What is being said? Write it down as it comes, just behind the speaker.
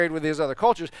with these other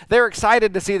cultures, they were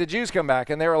excited to see the Jews come back.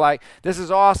 And they were like, this is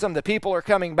awesome. The people are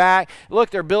coming back. Look,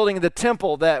 they're building the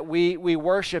temple that we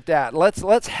worshiped at.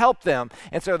 Let's help them.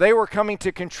 And so they were coming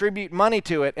to contribute money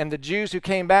to it. And the Jews who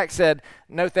came back said,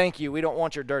 no, thank you. We don't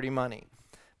want your dirty money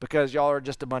because y'all are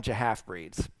just a bunch of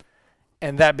half-breeds.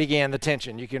 And that began the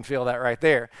tension. You can feel that right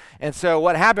there. And so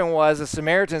what happened was the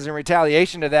Samaritans, in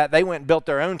retaliation to that, they went and built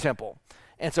their own temple.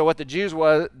 And so what the Jews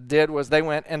did was they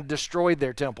went and destroyed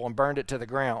their temple and burned it to the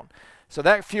ground. So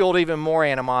that fueled even more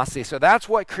animosity. So that's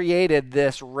what created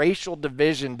this racial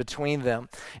division between them.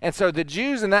 And so the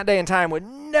Jews in that day and time would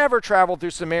never travel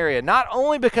through Samaria, not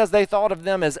only because they thought of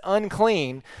them as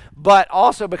unclean, but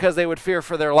also because they would fear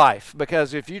for their life.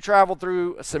 Because if you traveled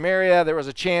through Samaria, there was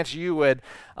a chance you would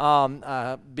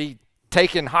be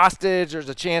taken hostage. There's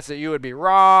a chance that you would be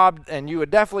robbed, and you would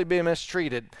definitely be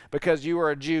mistreated because you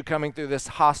were a Jew coming through this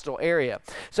hostile area.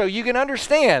 So you can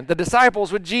understand the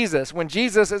disciples with Jesus when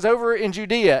Jesus is over in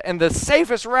Judea, and the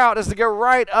safest route is to go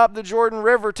right up the Jordan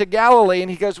River to Galilee,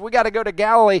 and he goes, we got to go to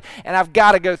Galilee, and I've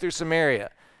got to go through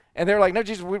Samaria. And they're like, no,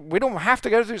 Jesus, we don't have to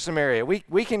go through Samaria.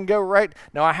 We can go right.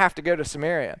 No, I have to go to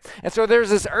Samaria. And so there's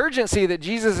this urgency that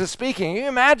Jesus is speaking. You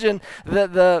imagine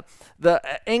the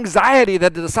anxiety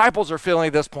that the disciples are feeling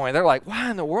at this point. They're like, why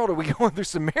in the world are we going through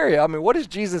Samaria? I mean, what is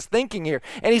Jesus thinking here?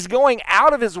 And he's going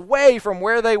out of his way from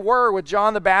where they were with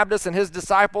John the Baptist and his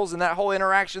disciples and that whole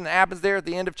interaction that happens there at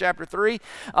the end of chapter 3.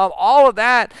 All of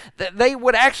that they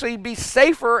would actually be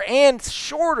safer and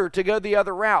shorter to go the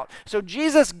other route. So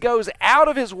Jesus goes out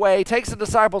of his way, takes the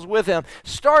disciples with him,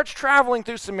 starts traveling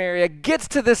through Samaria, gets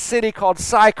to this city called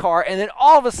Sychar, and then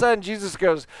all of a sudden Jesus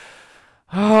goes,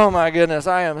 oh my goodness,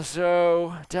 I am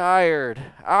so tired.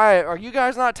 Are you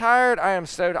guys not tired?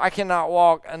 I cannot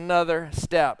walk another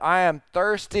step. I am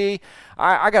thirsty.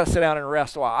 I got to sit down and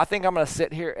rest a while. I think I'm going to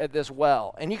sit here at this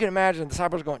well. And you can imagine the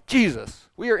disciples going, Jesus,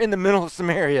 we are in the middle of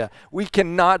Samaria. We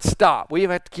cannot stop. We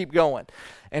have to keep going.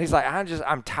 And he's like,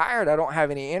 I'm tired. I don't have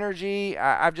any energy.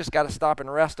 I've just got to stop and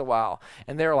rest a while.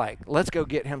 And they're like, let's go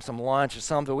get him some lunch or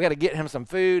something. We got to get him some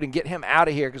food and get him out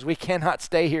of here because we cannot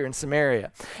stay here in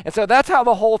Samaria. And so that's how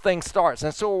the whole thing starts.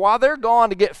 And so while they're gone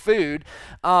to get food,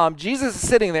 Jesus is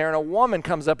sitting there and a woman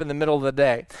comes up in the middle of the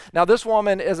day. Now this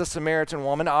woman is a Samaritan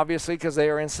woman, obviously, because they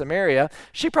are in Samaria.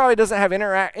 She probably doesn't have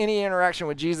any interaction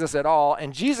with Jesus at all.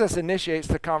 And Jesus initiates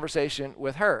the conversation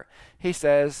with her. He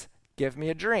says, give me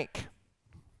a drink.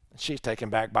 She's taken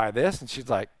back by this, and she's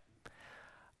like,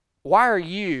 why are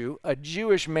you, a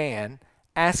Jewish man,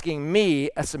 asking me,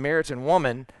 a Samaritan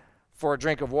woman, for a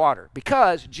drink of water?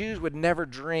 Because Jews would never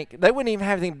drink. They wouldn't even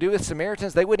have anything to do with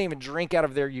Samaritans. They wouldn't even drink out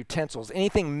of their utensils.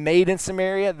 Anything made in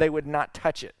Samaria, they would not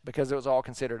touch it because it was all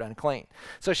considered unclean.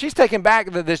 So she's taken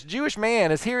back that this Jewish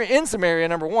man is here in Samaria,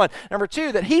 number one. Number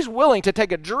two, that he's willing to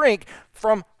take a drink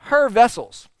from her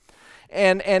vessels.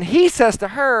 And he says to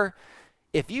her,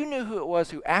 if you knew who it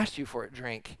was who asked you for a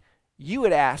drink, you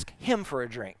would ask him for a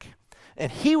drink. And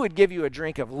he would give you a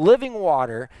drink of living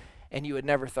water, and you would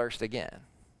never thirst again.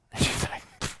 She's like,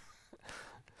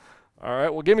 all right,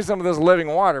 well, give me some of this living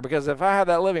water, because if I have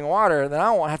that living water, then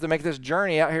I won't have to make this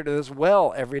journey out here to this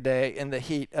well every day in the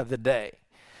heat of the day.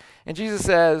 And Jesus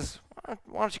says,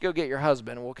 why don't you go get your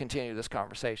husband, and we'll continue this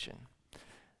conversation.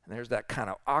 And there's that kind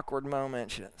of awkward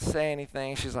moment. She doesn't say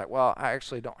anything. She's like, well, I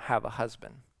actually don't have a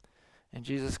husband. And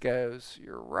Jesus goes,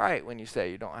 you're right when you say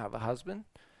you don't have a husband.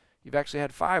 You've actually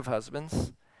had 5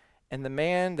 husbands, and the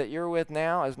man that you're with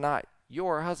now is not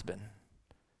your husband.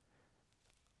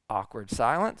 Awkward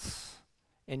silence.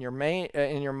 In your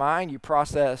mind, you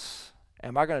process,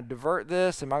 am I going to divert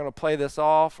this? Am I going to play this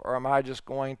off? Or am I just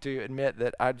going to admit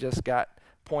that I just got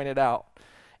pointed out?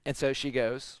 And so she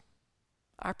goes,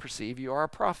 I perceive you are a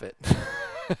prophet.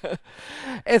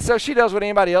 And so she does what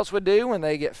anybody else would do when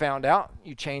they get found out.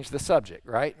 You change the subject,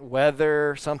 right?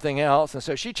 Weather, something else. And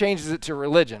so she changes it to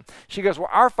religion. She goes, well,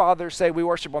 our fathers say we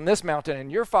worship on this mountain,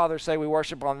 and your fathers say we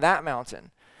worship on that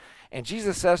mountain. And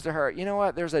Jesus says to her, you know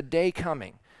what? There's a day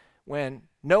coming when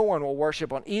no one will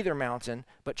worship on either mountain,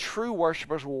 but true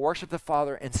worshipers will worship the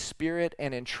Father in spirit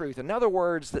and in truth. In other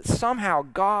words, that somehow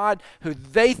God, who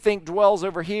they think dwells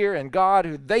over here, and God,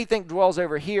 who they think dwells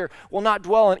over here, will not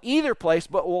dwell in either place,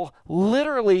 but will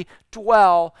literally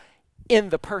dwell in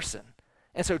the person.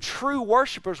 And so true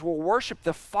worshipers will worship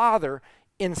the Father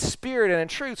in spirit and in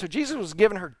truth. So Jesus was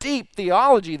giving her deep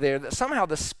theology there that somehow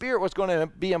the Spirit was going to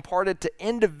be imparted to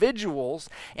individuals,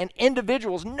 and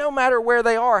individuals, no matter where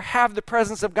they are, have the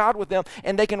presence of God with them,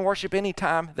 and they can worship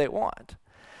anytime they want.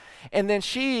 And then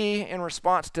she, in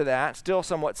response to that, still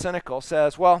somewhat cynical,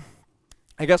 says, well,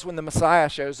 I guess when the Messiah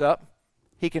shows up,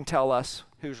 he can tell us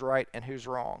who's right and who's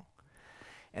wrong.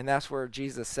 And that's where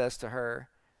Jesus says to her,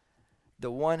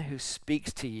 the one who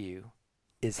speaks to you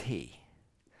is he.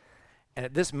 And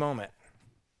at this moment,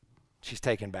 she's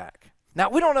taken back. Now,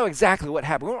 we don't know exactly what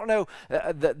happened. We don't know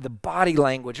the body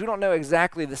language. We don't know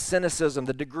exactly the cynicism,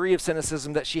 the degree of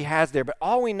cynicism that she has there. But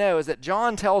all we know is that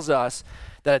John tells us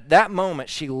that at that moment,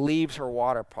 she leaves her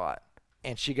water pot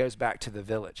and she goes back to the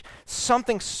village.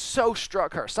 Something so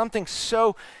struck her, something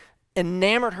so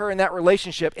enamored her in that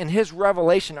relationship, in his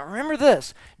revelation. Now, remember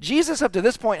this, Jesus up to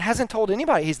this point hasn't told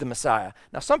anybody he's the Messiah.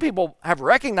 Now, some people have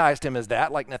recognized him as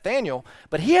that, like Nathanael,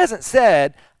 but he hasn't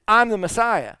said, I'm the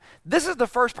Messiah. This is the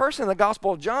first person in the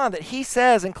Gospel of John that he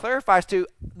says and clarifies to,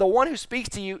 the one who speaks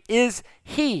to you is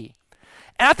he.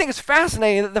 And I think it's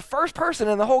fascinating that the first person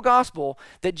in the whole Gospel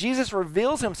that Jesus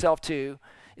reveals himself to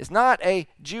is not a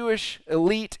Jewish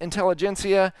elite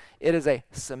intelligentsia. It is a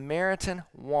Samaritan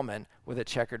woman with a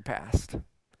checkered past.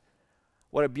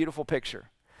 What a beautiful picture.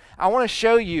 I want to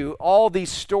show you all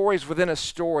these stories within a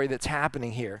story that's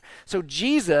happening here. So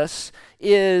Jesus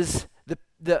is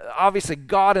the obviously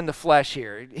God in the flesh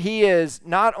here. He is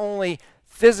not only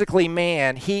physically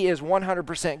man, he is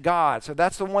 100% God. So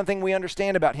that's the one thing we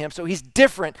understand about him. So he's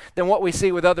different than what we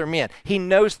see with other men. He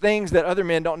knows things that other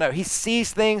men don't know. He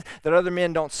sees things that other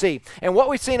men don't see. And what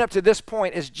we've seen up to this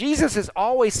point is Jesus is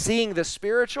always seeing the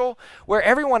spiritual where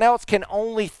everyone else can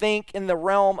only think in the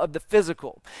realm of the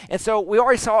physical. And so we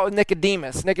already saw it with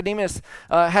Nicodemus. Nicodemus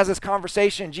has this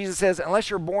conversation. Jesus says, unless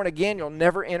you're born again, you'll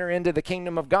never enter into the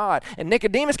kingdom of God. And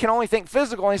Nicodemus can only think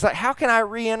physical. And he's like, how can I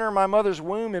re-enter my mother's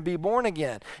womb and be born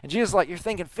again? And Jesus is like, you're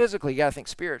thinking physically, you got to think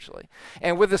spiritually.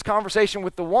 And with this conversation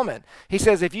with the woman, he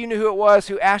says, if you knew who it was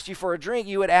who asked you for a drink,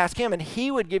 you would ask him, and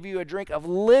he would give you a drink of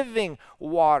living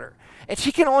water. And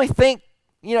she can only think,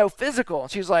 physical.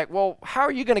 And she's like, well, how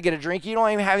are you going to get a drink? You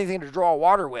don't even have anything to draw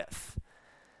water with.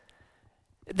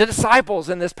 The disciples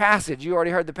in this passage, you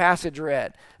already heard the passage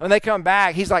read. When they come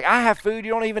back, he's like, I have food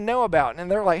you don't even know about. And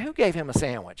they're like, who gave him a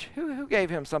sandwich? Who gave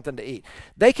him something to eat?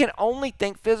 They can only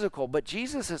think physical, but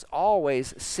Jesus is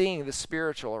always seeing the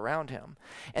spiritual around him.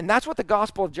 And that's what the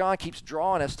Gospel of John keeps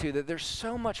drawing us to, that there's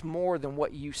so much more than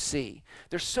what you see.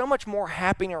 There's so much more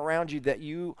happening around you that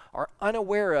you are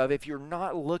unaware of if you're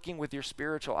not looking with your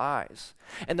spiritual eyes.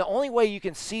 And the only way you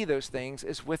can see those things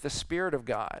is with the Spirit of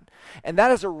God. And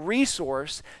that is a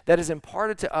resource that is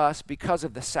imparted to us because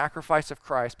of the sacrifice of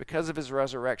Christ, because of his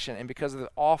resurrection, and because of the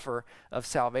offer of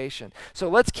salvation. So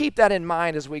let's keep that in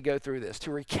mind as we go through this. To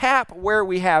recap where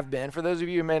we have been, for those of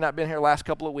you who may not have been here the last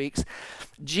couple of weeks,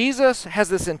 Jesus has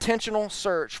this intentional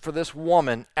search for this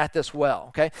woman at this well,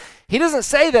 okay? He doesn't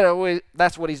say that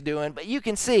that's what he's doing, but you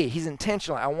can see he's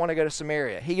intentional. I want to go to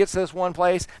Samaria. He gets to this one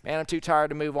place, man, I'm too tired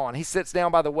to move on. He sits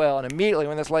down by the well, and immediately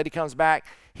when this lady comes back,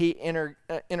 he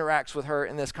interacts with her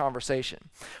in this conversation.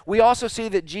 We also see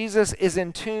that Jesus is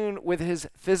in tune with his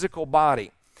physical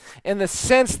body in the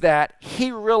sense that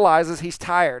he realizes he's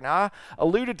tired. Now, I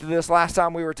alluded to this last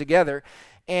time we were together,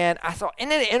 and I thought, isn't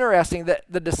it interesting that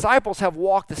the disciples have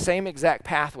walked the same exact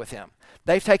path with him?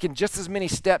 They've taken just as many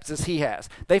steps as he has.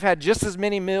 They've had just as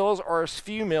many meals or as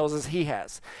few meals as he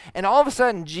has. And all of a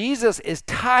sudden, Jesus is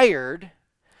tired,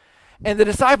 and the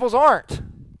disciples aren't.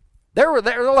 They're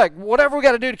like, whatever we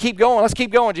got to do to keep going, let's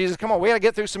keep going, Jesus. Come on, we got to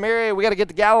get through Samaria. We got to get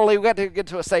to Galilee. We got to get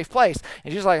to a safe place.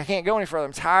 And Jesus is like, I can't go any further.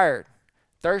 I'm tired,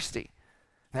 thirsty.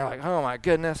 And they're like, oh, my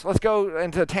goodness. Let's go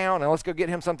into town and let's go get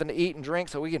him something to eat and drink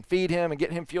so we can feed him and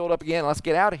get him fueled up again. Let's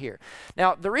get out of here.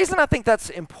 Now, the reason I think that's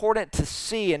important to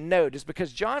see and note is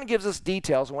because John gives us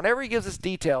details. Whenever he gives us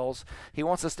details, he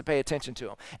wants us to pay attention to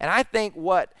them. And I think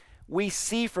what we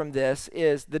see from this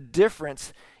is the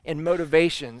difference in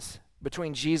motivations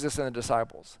between Jesus and the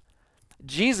disciples.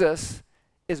 Jesus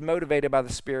is motivated by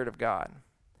the Spirit of God,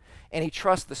 and he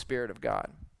trusts the Spirit of God.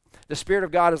 The Spirit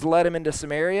of God has led him into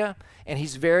Samaria, and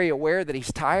he's very aware that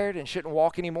he's tired and shouldn't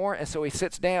walk anymore, and so he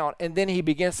sits down, and then he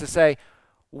begins to say,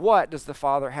 what does the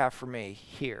Father have for me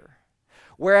here?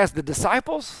 Whereas the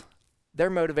disciples,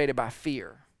 they're motivated by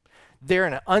fear. They're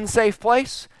in an unsafe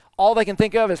place. All they can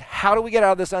think of is, how do we get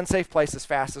out of this unsafe place as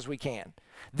fast as we can?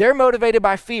 They're motivated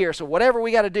by fear, so whatever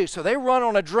we got to do. So they run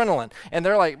on adrenaline, and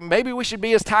they're like, maybe we should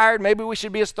be as tired, maybe we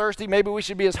should be as thirsty, maybe we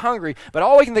should be as hungry, but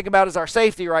all we can think about is our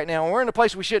safety right now, and we're in a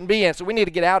place we shouldn't be in, so we need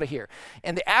to get out of here.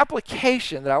 And the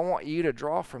application that I want you to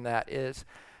draw from that is,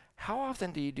 how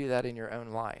often do you do that in your own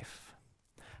life?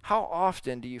 How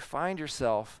often do you find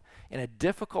yourself in a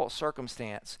difficult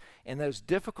circumstance? In those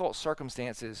difficult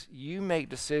circumstances, you make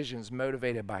decisions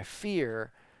motivated by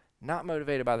fear, not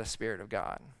motivated by the Spirit of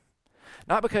God.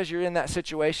 Not because you're in that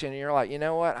situation and you're like, you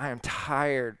know what, I am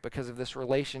tired because of this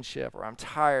relationship, or I'm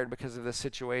tired because of this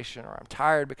situation, or I'm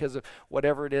tired because of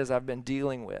whatever it is I've been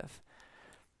dealing with.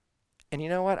 And you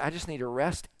know what? I just need to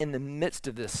rest in the midst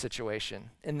of this situation,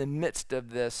 in the midst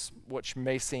of this, which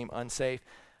may seem unsafe.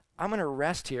 I'm going to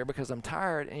rest here because I'm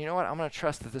tired. And you know what? I'm going to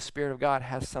trust that the Spirit of God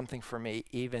has something for me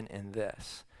even in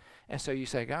this. And so you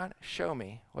say, God, show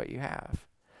me what you have.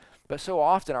 But so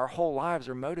often our whole lives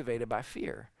are motivated by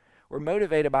fear. We're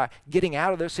motivated by getting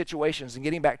out of those situations and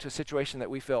getting back to a situation that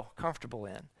we feel comfortable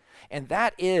in. And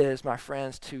that is, my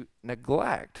friends, to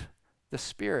neglect the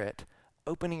Spirit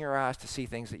opening your eyes to see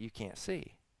things that you can't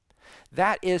see.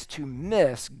 That is to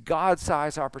miss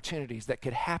God-sized opportunities that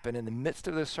could happen in the midst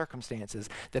of those circumstances,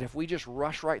 that if we just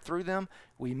rush right through them,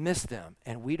 we miss them,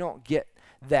 and we don't get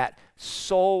that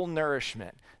soul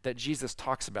nourishment that Jesus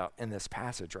talks about in this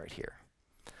passage right here.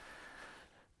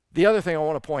 The other thing I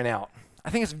want to point out, I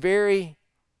think it's very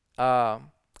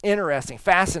interesting,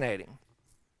 fascinating,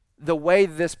 the way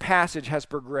this passage has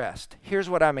progressed. Here's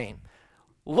what I mean.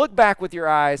 Look back with your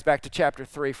eyes back to chapter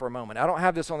 3 for a moment. I don't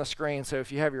have this on the screen, so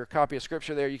if you have your copy of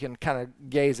Scripture there, you can kind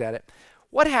of gaze at it.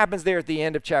 What happens there at the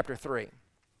end of chapter 3?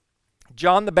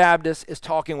 John the Baptist is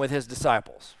talking with his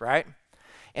disciples, right?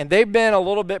 And they've been a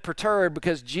little bit perturbed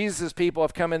because Jesus' people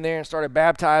have come in there and started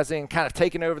baptizing, kind of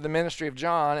taking over the ministry of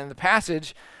John. And the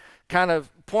passage kind of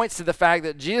points to the fact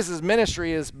that Jesus'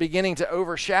 ministry is beginning to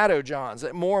overshadow John's,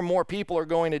 that more and more people are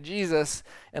going to Jesus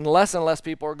and less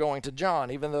people are going to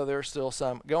John, even though there's still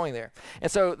some going there.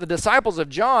 And so the disciples of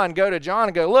John go to John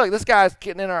and go, look, this guy's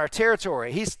getting in our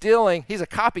territory. He's stealing. He's a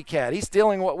copycat. He's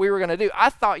stealing what we were going to do. I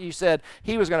thought you said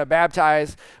he was going to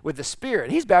baptize with the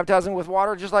Spirit. He's baptizing with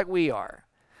water just like we are.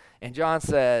 And John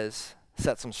sets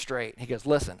them straight. He goes,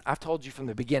 listen, I've told you from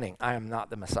the beginning, I am not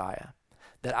the Messiah,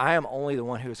 that I am only the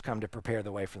one who has come to prepare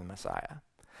the way for the Messiah.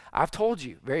 I've told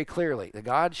you very clearly that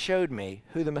God showed me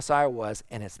who the Messiah was,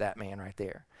 and it's that man right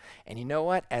there. And you know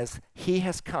what? As he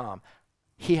has come,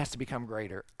 he has to become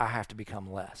greater. I have to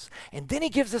become less. And then he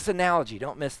gives this analogy.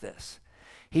 Don't miss this.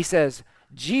 He says,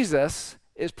 Jesus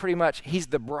is pretty much, he's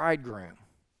the bridegroom.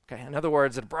 Okay, in other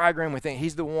words, the bridegroom, we think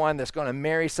he's the one that's going to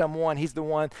marry someone. He's the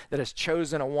one that has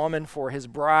chosen a woman for his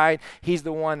bride. He's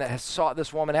the one that has sought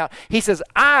this woman out. He says,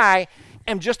 I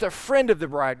am just a friend of the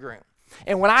bridegroom.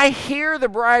 And when I hear the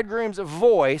bridegroom's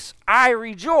voice, I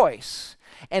rejoice.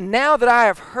 And now that I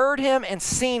have heard him and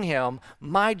seen him,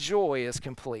 my joy is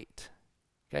complete.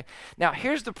 Okay. Now,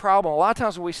 here's the problem. A lot of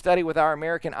times when we study with our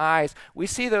American eyes, we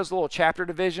see those little chapter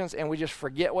divisions and we just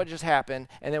forget what just happened,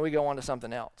 and then we go on to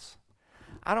something else.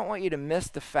 I don't want you to miss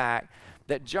the fact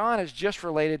that John has just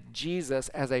related Jesus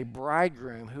as a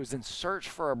bridegroom who's in search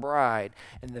for a bride.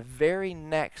 And the very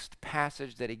next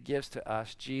passage that he gives to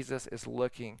us, Jesus is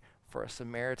looking for a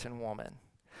Samaritan woman.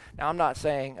 Now, I'm not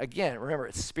saying, again, remember,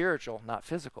 it's spiritual, not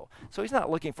physical. So he's not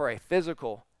looking for a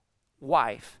physical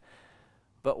wife.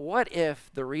 But what if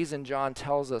the reason John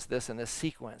tells us this in this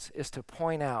sequence is to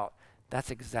point out that's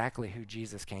exactly who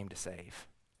Jesus came to save?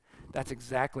 That's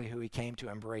exactly who he came to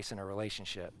embrace in a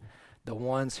relationship. The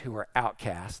ones who are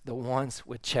outcast, the ones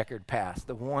with checkered past,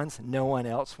 the ones no one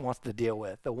else wants to deal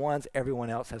with, the ones everyone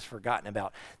else has forgotten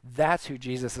about. That's who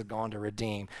Jesus has gone to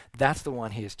redeem. That's the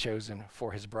one he has chosen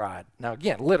for his bride. Now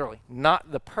again, literally,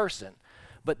 not the person,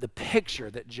 but the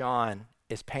picture that John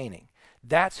is painting.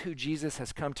 That's who Jesus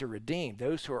has come to redeem,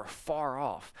 those who are far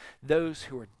off, those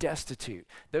who are destitute,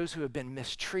 those who have been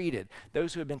mistreated,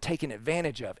 those who have been taken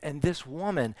advantage of. And this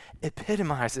woman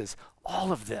epitomizes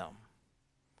all of them.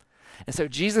 And so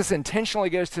Jesus intentionally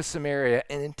goes to Samaria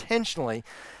and intentionally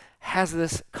has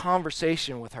this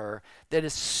conversation with her that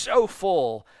is so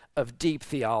full of deep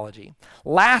theology.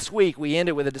 Last week, we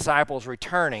ended with the disciples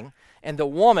returning, and the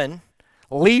woman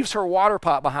leaves her water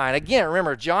pot behind. Again,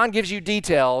 remember, John gives you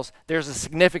details. There's a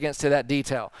significance to that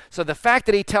detail. So the fact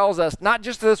that he tells us not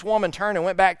just this woman turned and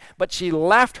went back, but she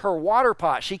left her water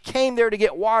pot. She came there to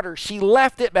get water. She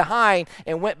left it behind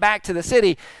and went back to the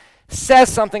city, says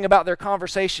something about their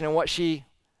conversation and what she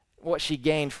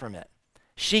gained from it.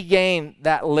 She gained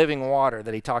that living water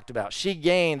that he talked about. She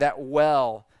gained that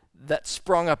well that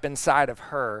sprung up inside of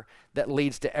her that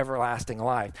leads to everlasting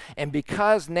life. And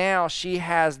because now she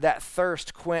has that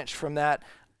thirst quenched from that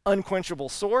unquenchable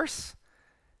source,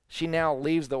 she now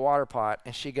leaves the water pot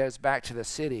and she goes back to the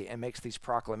city and makes these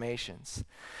proclamations.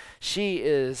 She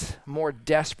is more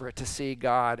desperate to see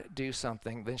God do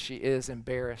something than she is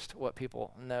embarrassed what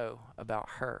people know about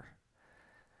her.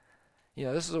 You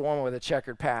know, this is a woman with a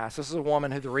checkered past. This is a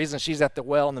woman who the reason she's at the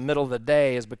well in the middle of the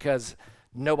day is because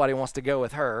nobody wants to go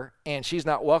with her, and she's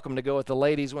not welcome to go with the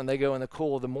ladies when they go in the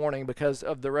cool of the morning because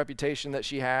of the reputation that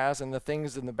she has and the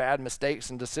things and the bad mistakes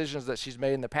and decisions that she's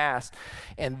made in the past.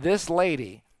 And this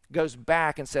lady goes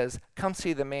back and says, come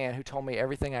see the man who told me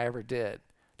everything I ever did.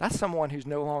 That's someone who's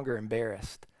no longer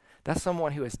embarrassed. That's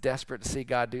someone who is desperate to see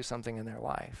God do something in their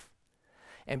life.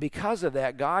 And because of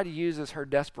that, God uses her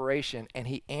desperation and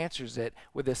he answers it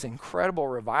with this incredible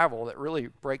revival that really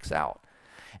breaks out.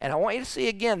 And I want you to see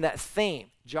again that theme.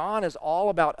 John is all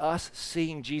about us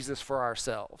seeing Jesus for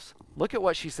ourselves. Look at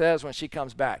what she says when she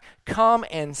comes back. Come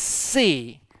and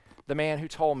see the man who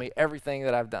told me everything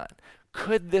that I've done.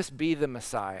 Could this be the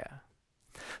Messiah?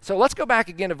 So let's go back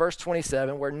again to verse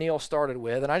 27 where Neil started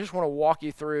with, and I just want to walk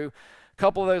you through a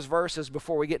couple of those verses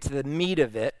before we get to the meat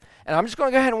of it. And I'm just going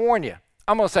to go ahead and warn you.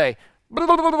 I'm going to say, blah,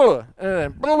 blah, blah, blah,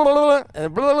 and blah, blah, blah,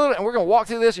 and blah, blah, and we're going to walk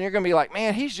through this, and you're going to be like,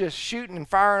 man, he's just shooting and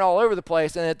firing all over the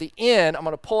place. And at the end, I'm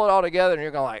going to pull it all together, and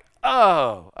you're going to like,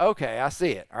 oh, okay, I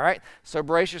see it. All right, so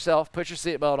brace yourself, put your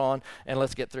seatbelt on, and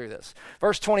let's get through this.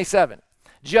 Verse 27,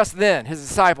 just then his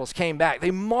disciples came back.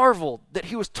 They marveled that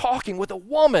he was talking with a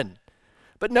woman.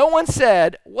 But no one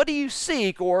said, what do you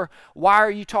seek, or why are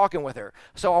you talking with her?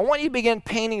 So I want you to begin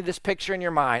painting this picture in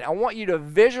your mind. I want you to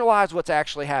visualize what's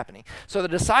actually happening. So the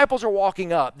disciples are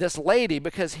walking up. This lady,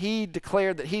 because he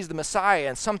declared that he's the Messiah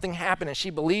and something happened and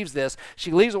she believes this, she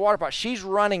leaves the water pot. She's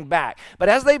running back. But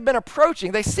as they've been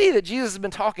approaching, they see that Jesus has been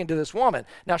talking to this woman.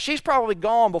 Now, she's probably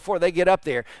gone before they get up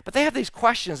there, but they have these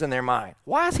questions in their mind.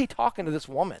 Why is he talking to this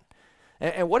woman?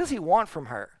 And what does he want from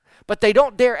her? But they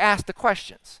don't dare ask the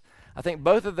questions. I think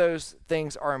both of those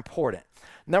things are important.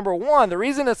 Number one, the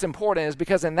reason it's important is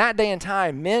because in that day and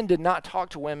time, men did not talk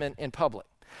to women in public.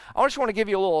 I just want to give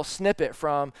you a little snippet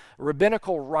from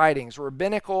rabbinical writings,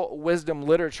 rabbinical wisdom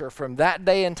literature from that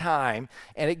day and time,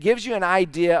 and it gives you an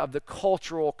idea of the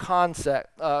cultural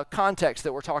context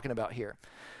that we're talking about here.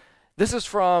 This is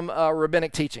from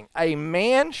rabbinic teaching. A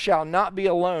man shall not be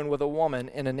alone with a woman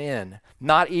in an inn,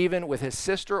 not even with his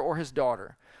sister or his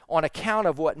daughter, on account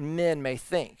of what men may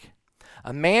think.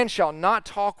 A man shall not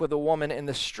talk with a woman in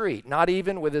the street, not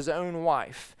even with his own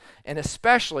wife, and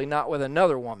especially not with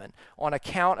another woman, on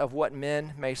account of what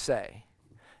men may say.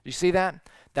 Do you see that?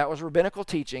 That was rabbinical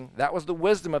teaching. That was the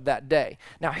wisdom of that day.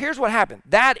 Now, here's what happened.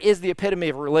 That is the epitome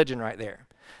of religion right there.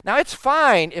 Now, it's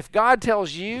fine if God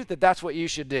tells you that that's what you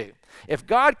should do. If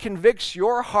God convicts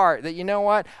your heart that, you know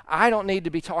what, I don't need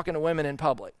to be talking to women in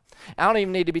public. I don't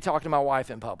even need to be talking to my wife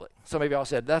in public. Some of y'all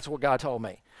said, that's what God told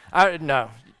me. No,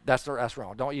 that's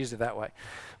wrong. Don't use it that way.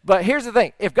 But here's the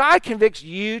thing. If God convicts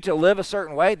you to live a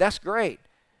certain way, that's great.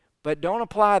 But don't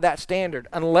apply that standard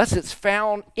unless it's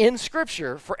found in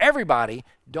Scripture for everybody.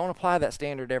 Don't apply that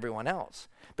standard to everyone else.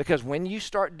 Because when you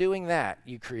start doing that,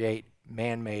 you create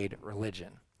man-made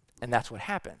religion. And that's what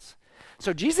happens.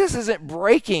 So Jesus isn't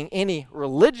breaking any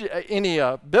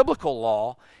biblical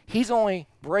law. He's only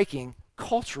breaking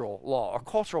cultural law or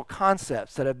cultural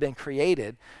concepts that have been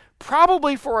created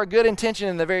probably for a good intention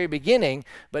in the very beginning,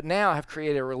 but now have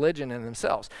created a religion in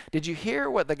themselves. Did you hear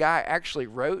what the guy actually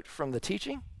wrote from the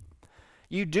teaching?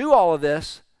 You do all of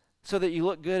this so that you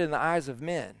look good in the eyes of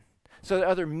men, so that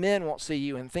other men won't see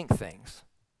you and think things.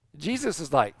 Jesus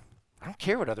is like, I don't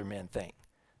care what other men think.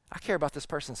 I care about this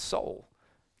person's soul.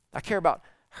 I care about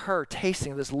her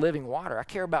tasting this living water. I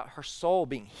care about her soul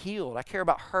being healed. I care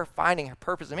about her finding her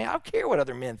purpose in me. I don't care what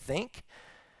other men think.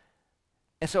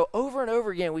 And so over and over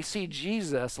again, we see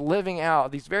Jesus living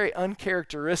out these very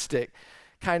uncharacteristic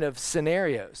kind of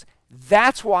scenarios.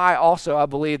 That's why also I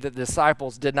believe that the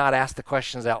disciples did not ask the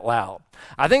questions out loud.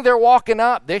 I think they're walking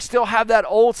up. They still have that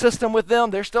old system with them.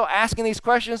 They're still asking these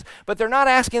questions, but they're not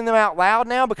asking them out loud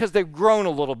now because they've grown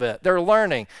a little bit. They're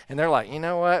learning, and they're like, you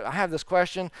know what? I have this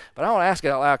question, but I don't want to ask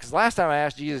it out loud because last time I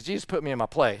asked Jesus, Jesus put me in my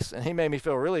place, and he made me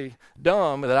feel really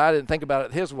dumb that I didn't think about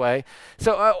it his way.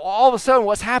 So all of a sudden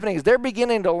what's happening is they're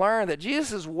beginning to learn that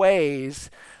Jesus' ways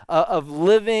of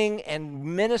living and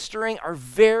ministering are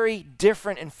very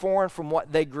different and foreign from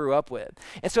what they grew up with.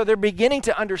 And so they're beginning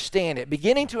to understand it,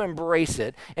 beginning to embrace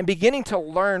it, and beginning to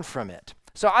learn from it.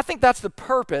 So I think that's the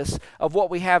purpose of what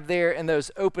we have there in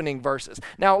those opening verses.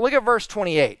 Now look at verse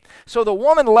 28. So the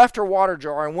woman left her water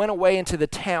jar and went away into the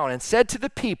town and said to the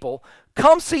people,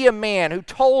 come see a man who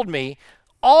told me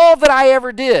all that I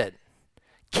ever did.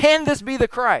 Can this be the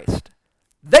Christ?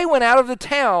 They went out of the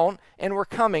town and were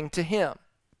coming to him.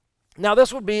 Now,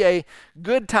 this would be a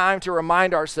good time to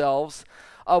remind ourselves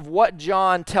of what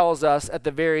John tells us at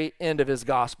the very end of his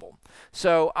gospel.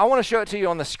 So I want to show it to you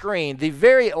on the screen. The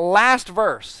very last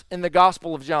verse in the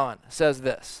Gospel of John says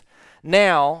this.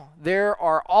 Now, there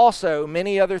are also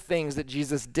many other things that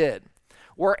Jesus did.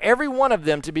 Were every one of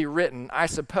them to be written, I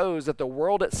suppose that the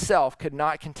world itself could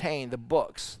not contain the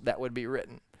books that would be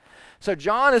written. So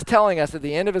John is telling us at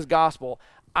the end of his gospel,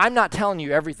 I'm not telling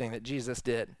you everything that Jesus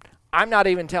did. I'm not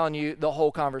even telling you the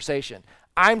whole conversation.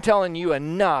 I'm telling you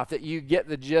enough that you get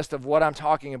the gist of what I'm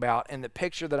talking about and the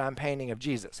picture that I'm painting of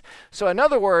Jesus. So in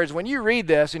other words, when you read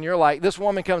this and you're like, this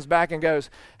woman comes back and goes,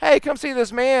 hey, come see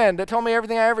this man that told me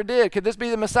everything I ever did. Could this be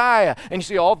the Messiah? And you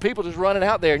see all the people just running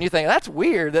out there and you think, that's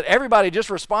weird that everybody just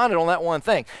responded on that one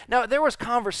thing. No, there was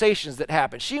conversations that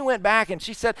happened. She went back and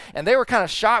she said, and they were kind of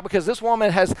shocked because this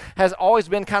woman has always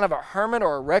been kind of a hermit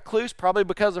or a recluse, probably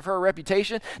because of her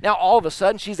reputation. Now all of a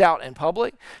sudden she's out in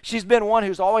public. She's been one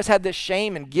who's always had this shame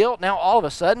and guilt. Now all of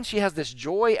a sudden she has this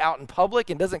joy out in public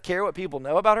and doesn't care what people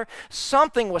know about her.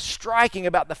 Something was striking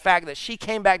about the fact that she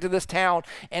came back to this town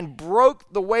and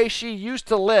broke the way she used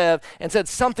to live and said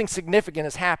something significant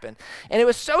has happened. And it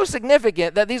was so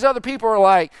significant that these other people were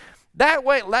like, that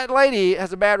lady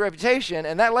has a bad reputation,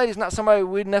 and that lady's not somebody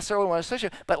we'd necessarily want to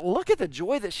associate. But look at the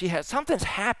joy that she has. Something's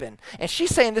happened, and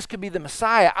she's saying this could be the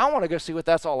Messiah. I want to go see what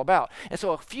that's all about. And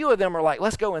so a few of them are like,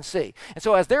 let's go and see. And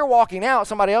so as they're walking out,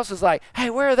 somebody else is like, hey,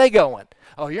 where are they going?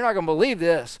 Oh, you're not going to believe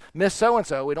this. Miss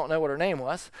So-and-so, we don't know what her name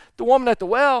was. The woman at the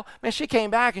well, man, she came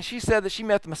back and she said that she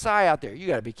met the Messiah out there. You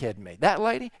got to be kidding me. That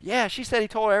lady? Yeah, she said he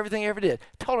told her everything he ever did.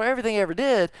 Told her everything he ever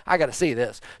did. I got to see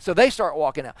this. So they start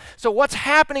walking out. So what's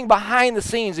happening behind the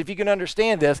scenes, if you can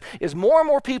understand this, is more and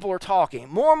more people are talking.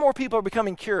 More and more people are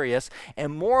becoming curious,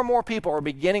 and more people are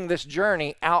beginning this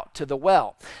journey out to the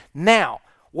well. Now,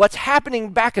 what's happening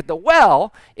back at the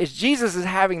well is Jesus is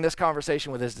having this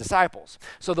conversation with his disciples.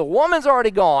 So the woman's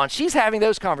already gone. She's having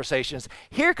those conversations.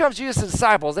 Here comes Jesus'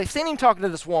 disciples. They've seen him talking to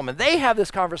this woman. They have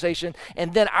this conversation,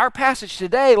 and then our passage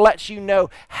today lets you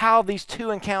know how these two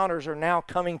encounters are now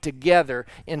coming together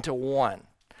into one.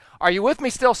 Are you with me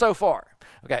still so far?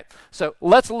 Okay, so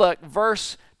let's look,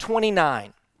 verse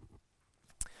 29.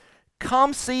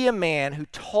 Come see a man who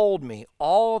told me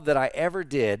all that I ever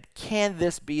did. Can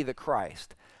this be the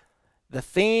Christ? The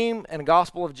theme in the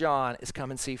Gospel of John is come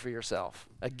and see for yourself.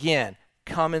 Again,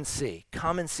 come and see.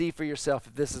 Come and see for yourself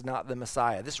if this is not the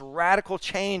Messiah. This radical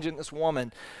change in this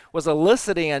woman was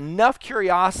eliciting enough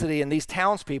curiosity in these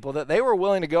townspeople that they were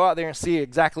willing to go out there and see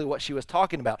exactly what she was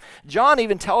talking about. John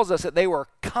even tells us that they were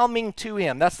coming to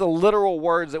him. That's the literal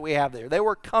words that we have there. They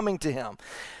were coming to him.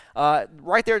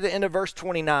 Right there at the end of verse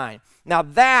 29. Now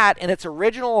that, in its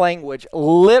original language,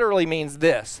 literally means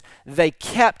this. They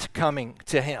kept coming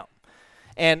to him.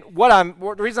 And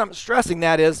the reason I'm stressing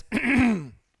that is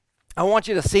I want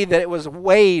you to see that it was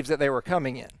waves that they were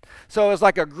coming in. So it was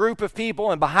like a group of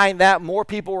people, and behind that more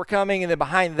people were coming, and then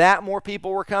behind that more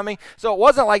people were coming. So it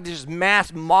wasn't like this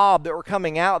mass mob that were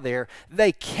coming out there.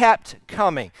 They kept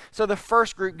coming. So the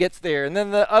first group gets there, and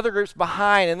then the other group's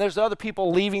behind, and there's other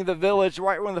people leaving the village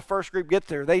right when the first group gets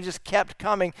there. They just kept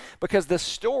coming because the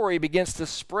story begins to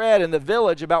spread in the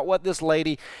village about what this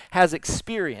lady has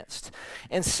experienced.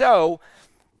 And so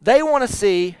they want to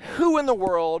see who in the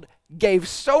world gave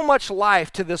so much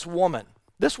life to this woman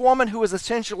who was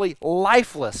essentially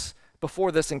lifeless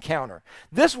before this encounter.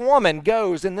 This woman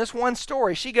goes, in this one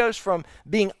story, she goes from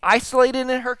being isolated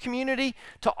in her community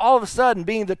to all of a sudden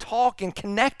being the talk and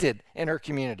connected in her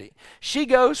community. She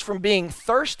goes from being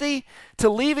thirsty to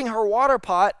leaving her water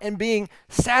pot and being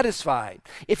satisfied.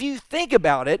 If you think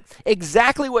about it,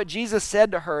 exactly what Jesus said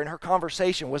to her in her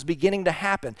conversation was beginning to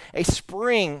happen. A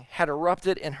spring had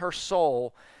erupted in her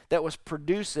soul that was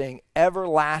producing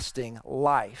everlasting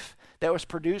life, that was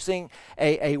producing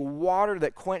a water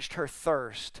that quenched her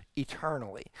thirst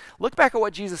eternally. Look back at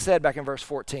what Jesus said back in verse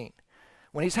 14.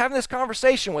 When he's having this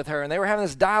conversation with her and they were having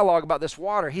this dialogue about this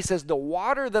water, he says, the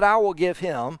water that I will give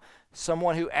him,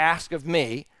 someone who asks of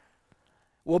me,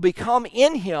 will become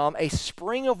in him a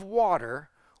spring of water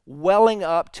welling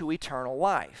up to eternal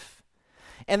life.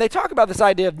 And they talk about this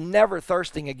idea of never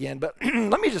thirsting again, but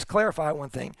let me just clarify one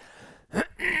thing.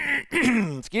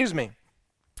 Excuse me.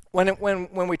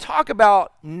 When we talk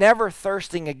about never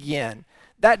thirsting again,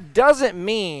 that doesn't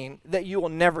mean that you will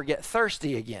never get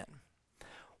thirsty again.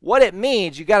 What it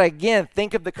means, you got to again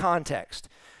think of the context.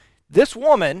 This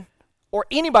woman, or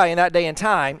anybody in that day and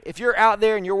time, if you're out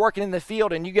there and you're working in the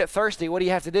field and you get thirsty, what do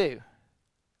you have to do?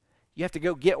 You have to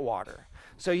go get water.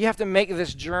 So you have to make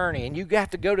this journey, and you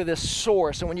have to go to this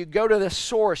source. And when you go to this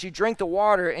source, you drink the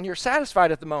water, and you're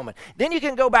satisfied at the moment. Then you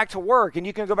can go back to work, and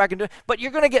you can go back and do it, but you're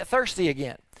going to get thirsty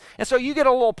again. And so you get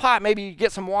a little pot, maybe you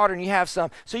get some water, and you have some.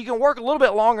 So you can work a little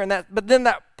bit longer in that, but then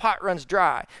that pot runs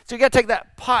dry. So you got to take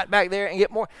that pot back there and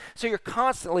get more. So you're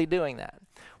constantly doing that.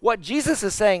 What Jesus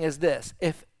is saying is this: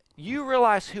 if you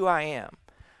realize who I am,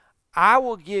 I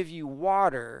will give you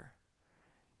water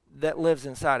that lives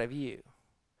inside of you,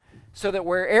 so that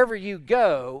wherever you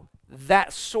go,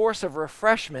 that source of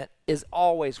refreshment is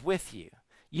always with you.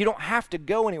 You don't have to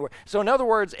go anywhere. So in other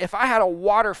words, if I had a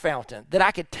water fountain that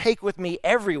I could take with me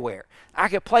everywhere, I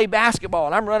could play basketball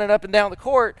and I'm running up and down the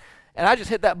court and I just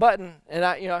hit that button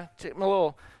and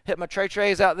hit my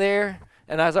trays out there,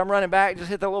 and as I'm running back, just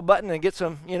hit that little button and get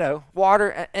some,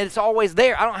 water, and it's always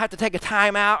there. I don't have to take a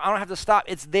time out. I don't have to stop.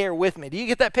 It's there with me. Do you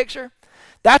get that picture?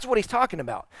 That's what he's talking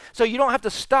about. So you don't have to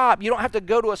stop. You don't have to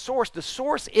go to a source. The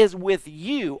source is with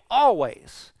you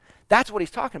always. That's what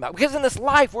he's talking about. Because in this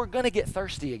life, we're going to get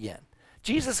thirsty again.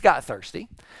 Jesus got thirsty,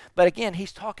 but again,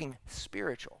 he's talking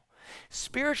spiritual.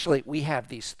 Spiritually, we have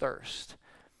these thirsts.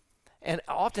 And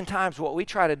oftentimes what we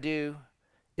try to do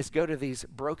is go to these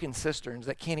broken cisterns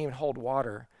that can't even hold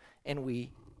water, and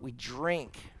we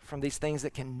drink from these things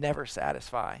that can never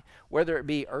satisfy, whether it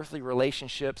be earthly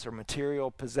relationships or material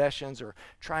possessions or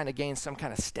trying to gain some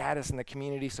kind of status in the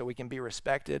community so we can be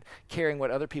respected, caring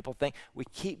what other people think. We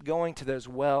keep going to those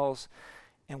wells,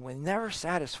 and we never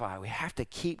satisfy. We have to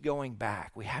keep going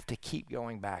back. We have to keep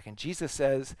going back. And Jesus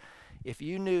says, if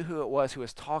you knew who it was who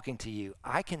was talking to you,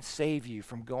 I can save you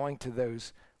from going to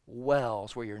those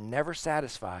wells where you're never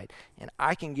satisfied, and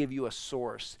I can give you a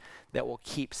source that will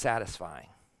keep satisfying.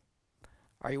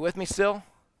 Are you with me still?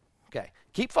 Okay.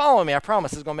 Keep following me. I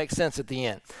promise it's going to make sense at the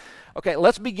end. Okay,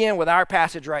 let's begin with our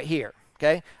passage right here.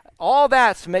 Okay? All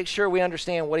that's to make sure we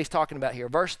understand what he's talking about here.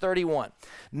 Verse 31.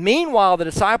 Meanwhile, the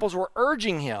disciples were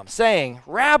urging him, saying,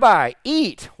 Rabbi,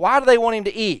 eat. Why do they want him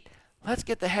to eat? Let's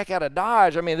get the heck out of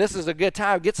Dodge. I mean, this is a good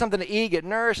time. Get something to eat, get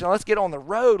nourished, and let's get on the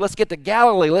road. Let's get to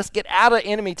Galilee. Let's get out of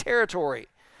enemy territory.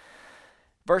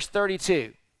 Verse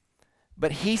 32.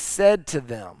 But he said to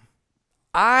them,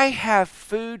 I have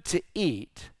food to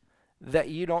eat that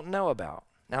you don't know about.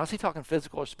 Now, is he talking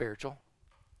physical or spiritual?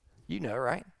 You know,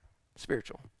 right?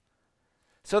 Spiritual.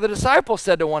 So the disciples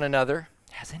said to one another,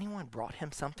 has anyone brought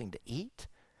him something to eat?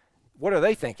 What are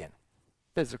they thinking?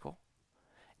 Physical.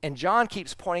 And John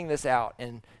keeps pointing this out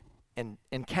in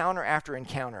encounter after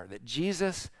encounter, that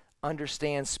Jesus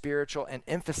understands spiritual and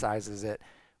emphasizes it.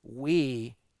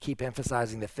 We keep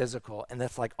emphasizing the physical, and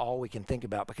that's like all we can think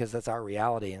about because that's our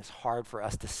reality, and it's hard for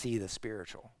us to see the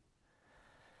spiritual.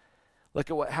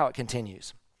 Look at how it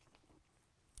continues.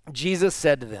 Jesus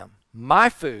said to them, my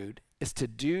food is to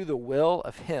do the will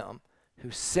of him who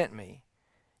sent me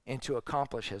and to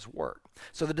accomplish his work.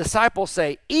 So the disciples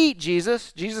say, eat,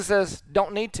 Jesus. Jesus says,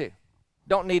 don't need to.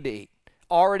 Don't need to eat.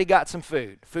 Already got some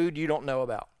food you don't know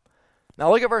about.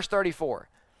 Now look at verse 34.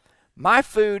 My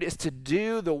food is to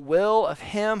do the will of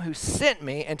him who sent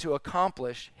me and to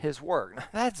accomplish his work. Now,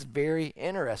 that's very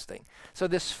interesting. So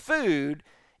this food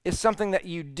is something that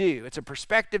you do. It's a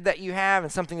perspective that you have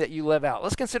and something that you live out.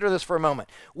 Let's consider this for a moment.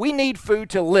 We need food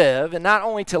to live, and not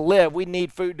only to live, we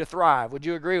need food to thrive. Would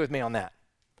you agree with me on that?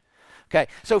 Okay,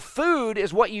 so food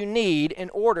is what you need in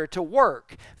order to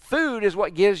work. Food is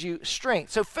what gives you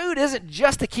strength. So food isn't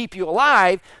just to keep you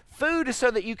alive. Food is so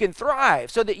that you can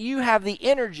thrive, so that you have the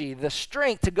energy, the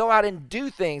strength to go out and do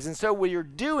things. And so what you're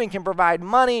doing can provide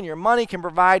money, and your money can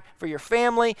provide for your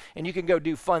family, and you can go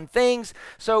do fun things.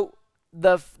 So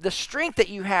the strength that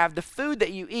you have, the food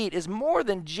that you eat is more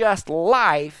than just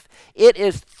life. It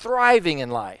is thriving in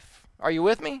life. Are you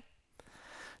with me?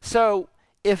 So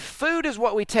if food is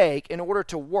what we take in order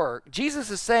to work, Jesus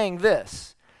is saying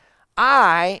this.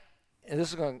 And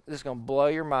this is going to blow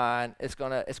your mind. It's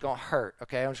going to hurt,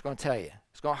 okay? I'm just going to tell you.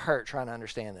 It's going to hurt trying to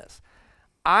understand this.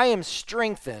 I am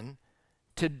strengthened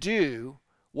to do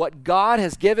what God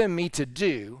has given me to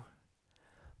do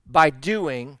by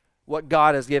doing what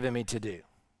God has given me to do.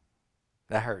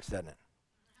 That hurts, doesn't it?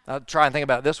 I'll try and think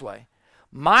about it this way.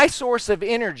 My source of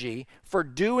energy for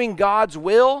doing God's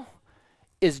will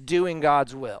is doing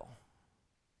God's will.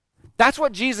 That's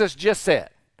what Jesus just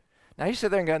said. Now you sit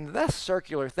there and go, that's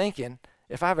circular thinking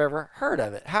if I've ever heard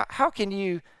of it. How can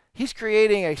you, he's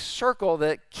creating a circle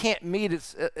that can't meet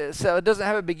so it doesn't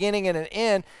have a beginning and an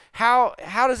end. How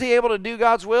is he able to do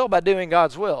God's will? By doing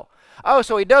God's will. Oh,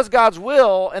 so he does God's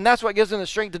will, and that's what gives him the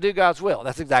strength to do God's will.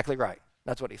 That's exactly right.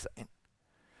 That's what he's saying.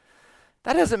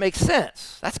 That doesn't make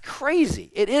sense. That's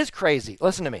crazy. It is crazy.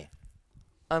 Listen to me.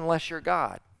 Unless you're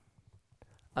God.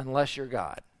 Unless you're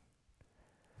God.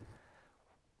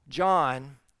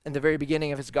 John, in the very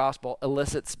beginning of his gospel,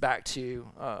 elicits back to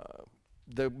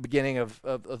the beginning of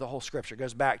the whole scripture. It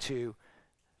goes back to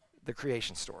the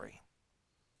creation story.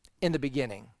 In the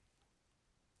beginning,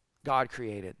 God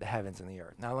created the heavens and the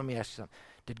earth. Now let me ask you something.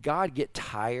 Did God get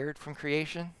tired from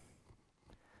creation?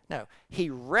 No. He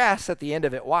rests at the end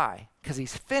of it. Why? Because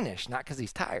he's finished, not because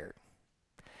he's tired.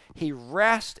 He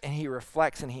rests and he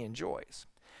reflects and he enjoys.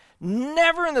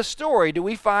 Never in the story do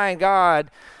we find God,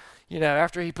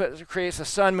 After he creates the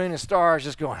sun, moon, and stars,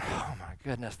 just going, oh my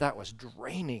goodness, that was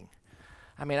draining.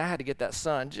 I mean, I had to get that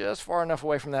sun just far enough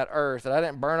away from that earth that I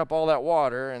didn't burn up all that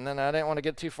water, and then I didn't want to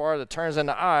get too far that it turns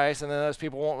into ice, and then those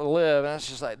people won't live. And it's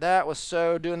just like, that was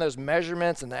so, doing those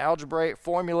measurements and the algebraic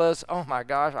formulas, oh my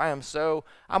gosh,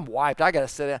 I'm wiped. I got to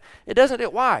sit down. It doesn't do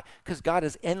it. Why? Because God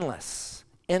is endless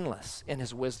in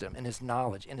his wisdom, in his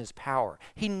knowledge, in his power.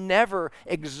 He never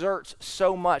exerts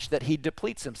so much that he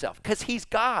depletes himself, because he's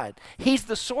God. He's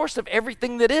the source of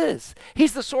everything that is.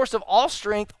 He's the source of all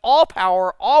strength, all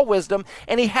power, all wisdom,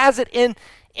 and he has it in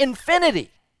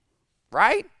infinity,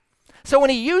 right? So when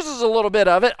he uses a little bit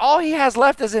of it, all he has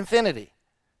left is infinity,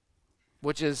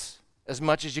 which is as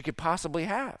much as you could possibly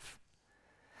have.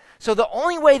 So the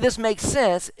only way this makes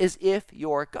sense is if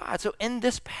you're God. So in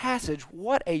this passage,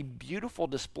 what a beautiful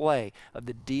display of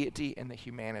the deity and the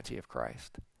humanity of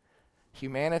Christ.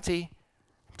 Humanity,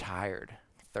 I'm tired,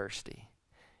 thirsty.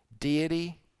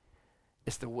 Deity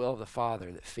is the will of the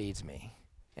Father that feeds me,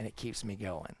 and it keeps me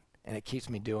going, and it keeps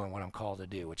me doing what I'm called to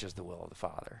do, which is the will of the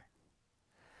Father.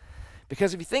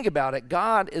 Because if you think about it,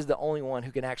 God is the only one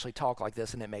who can actually talk like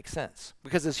this and it makes sense.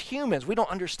 Because as humans, we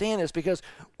don't understand this because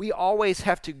we always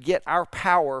have to get our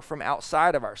power from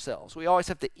outside of ourselves. We always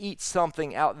have to eat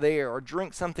something out there or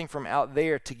drink something from out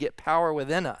there to get power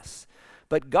within us.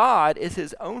 But God is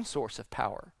his own source of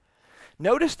power.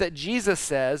 Notice that Jesus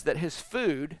says that his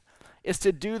food is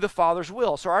to do the Father's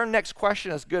will. So our next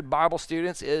question as good Bible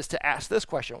students is to ask this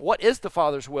question. What is the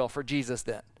Father's will for Jesus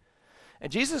then?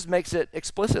 And Jesus makes it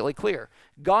explicitly clear.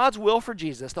 God's will for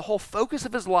Jesus, the whole focus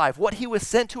of his life, what he was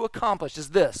sent to accomplish is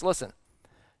this, listen,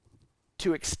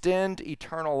 to extend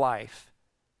eternal life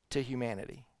to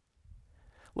humanity.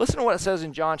 Listen to what it says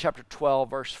in John chapter 12,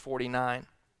 verse 49.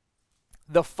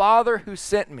 The Father who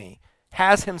sent me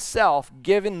has himself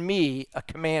given me a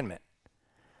commandment.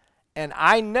 And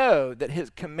I know that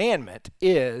his commandment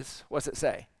is, what's it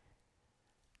say?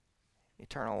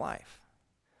 Eternal life.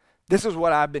 This is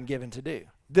what I've been given to do.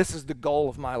 This is the goal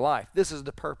of my life. This is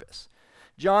the purpose.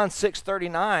 John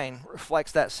 6:39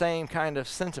 reflects that same kind of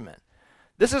sentiment.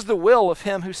 This is the will of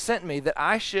him who sent me, that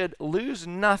I should lose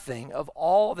nothing of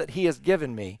all that he has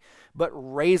given me, but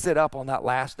raise it up on that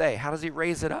last day. How does he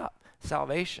raise it up?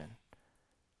 Salvation.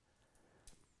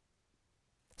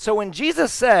 So when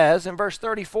Jesus says in verse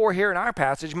 34 here in our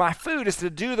passage, my food is to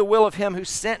do the will of him who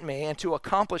sent me and to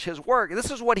accomplish his work, this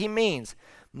is what he means.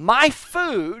 My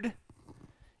food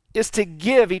is to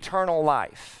give eternal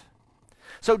life.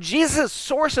 So Jesus'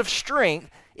 source of strength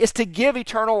is to give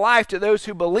eternal life to those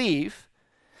who believe,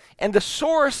 and the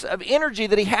source of energy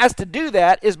that he has to do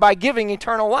that is by giving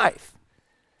eternal life.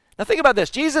 Now think about this.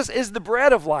 Jesus is the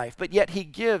bread of life, but yet he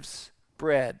gives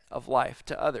bread of life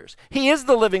to others. He is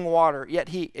the living water, yet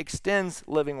he extends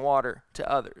living water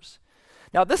to others.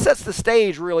 Now, this sets the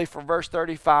stage really for verse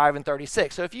 35 and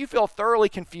 36. So if you feel thoroughly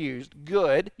confused,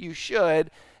 good, you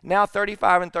should. Now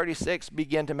 35 and 36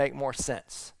 begin to make more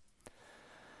sense.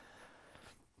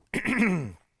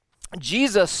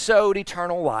 Jesus sowed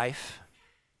eternal life,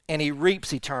 and he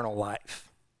reaps eternal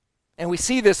life. And we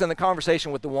see this in the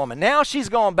conversation with the woman. Now she's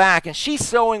gone back, and she's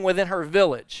sowing within her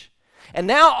village. And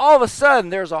now all of a sudden,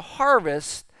 there's a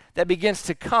harvest that begins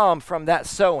to come from that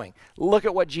sowing. Look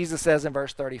at what Jesus says in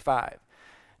verse 35.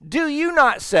 Do you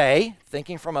not say,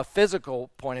 thinking from a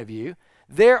physical point of view,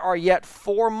 there are yet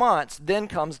 4 months, then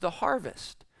comes the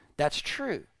harvest? That's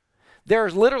true.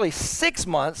 There's literally 6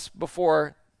 months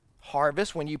before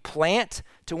harvest, when you plant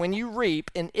to when you reap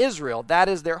in Israel. That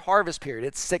is their harvest period.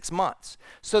 It's 6 months.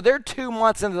 So they're 2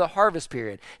 months into the harvest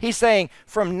period. He's saying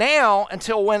from now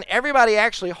until when everybody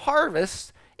actually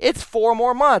harvests, it's 4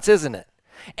 more months, isn't it?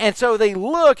 And so they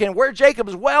look, and where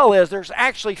Jacob's well is, there's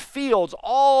actually fields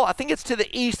all, I think it's to the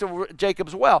east of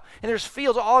Jacob's well, and there's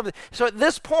fields all of it. So at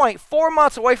this point, 4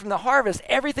 months away from the harvest,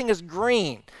 everything is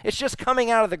green. It's just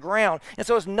coming out of the ground. And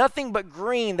so it's nothing but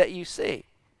green that you see.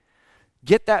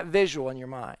 Get that visual in your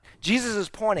mind. Jesus is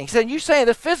pointing. He said, you saying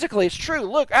that physically it's true.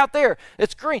 Look, out there,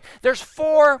 it's green. There's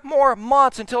 4 more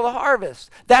months until the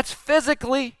harvest. That's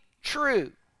physically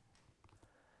true.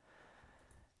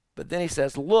 But then he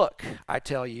says, look, I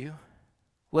tell you,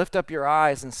 lift up your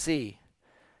eyes and see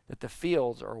that the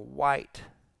fields are white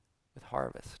with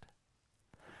harvest.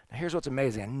 Now here's what's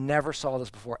amazing. I never saw this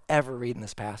before, ever reading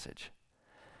this passage.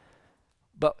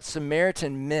 But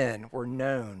Samaritan men were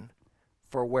known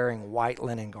for wearing white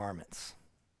linen garments.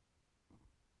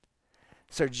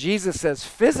 So Jesus says,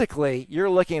 physically, you're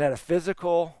looking at a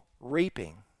physical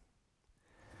reaping.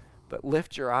 But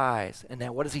lift your eyes, and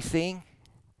now what is he seeing?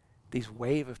 These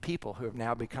wave of people who have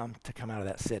now come out of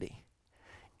that city.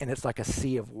 And it's like a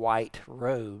sea of white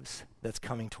robes that's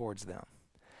coming towards them.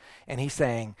 And he's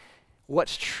saying,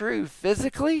 what's true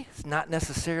physically is not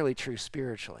necessarily true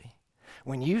spiritually.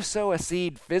 When you sow a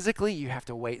seed physically, you have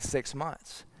to wait 6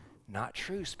 months. Not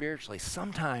true spiritually.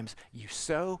 Sometimes you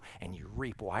sow and you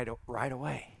reap right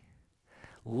away.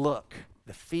 Look,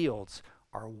 the fields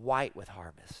are white with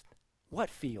harvest. What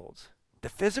fields? The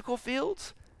physical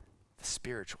fields? The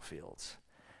spiritual fields.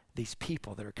 These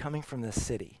people that are coming from this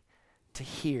city to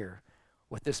hear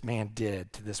what this man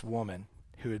did to this woman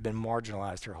who had been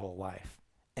marginalized her whole life,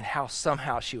 and how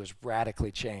somehow she was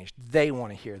radically changed. They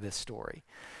want to hear this story.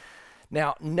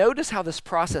 Now, notice how this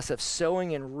process of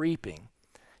sowing and reaping,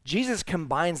 Jesus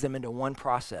combines them into one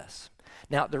process.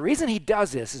 Now, the reason he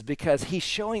does this is because he's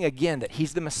showing again that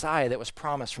he's the Messiah that was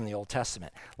promised from the Old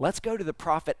Testament. Let's go to the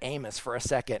prophet Amos for a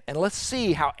second, and let's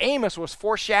see how Amos was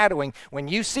foreshadowing, when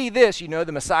you see this, you know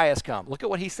the Messiah has come. Look at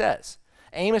what he says.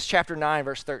 Amos chapter 9,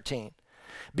 verse 13.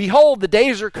 Behold, the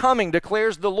days are coming,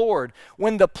 declares the Lord,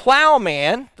 when the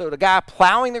plowman, so the guy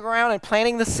plowing the ground and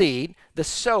planting the seed, the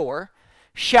sower,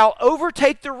 shall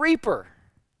overtake the reaper.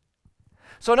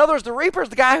 So in other words, the reaper is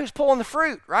the guy who's pulling the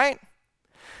fruit, right?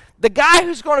 The guy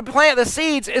who's going to plant the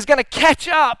seeds is going to catch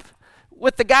up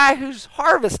with the guy who's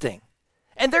harvesting.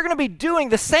 And they're going to be doing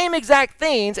the same exact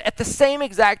things at the same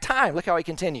exact time. Look how he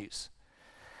continues.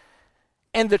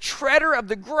 And the treader of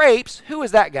the grapes, who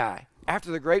is that guy?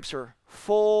 After the grapes are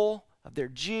full of their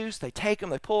juice, they take them,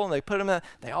 they pull them, they put them in,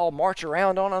 they all march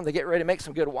around on them, they get ready to make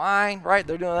some good wine, right?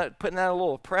 They're doing that, putting that in a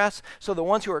little press. So the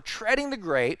ones who are treading the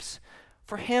grapes,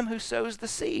 for him who sows the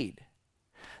seed.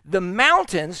 The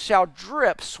mountains shall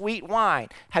drip sweet wine.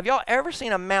 Have y'all ever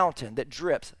seen a mountain that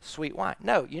drips sweet wine?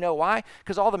 No. You know why?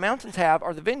 Because all the mountains have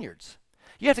are the vineyards.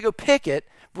 You have to go pick it,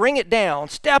 bring it down,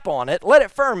 step on it, let it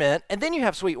ferment, and then you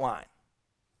have sweet wine.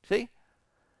 See?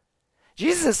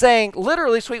 Jesus is saying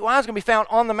literally sweet wine is going to be found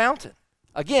on the mountain.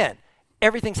 Again,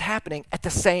 everything's happening at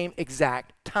the same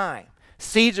exact time.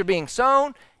 Seeds are being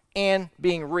sown and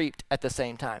being reaped at the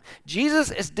same time. Jesus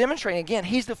is demonstrating, again,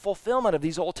 he's the fulfillment of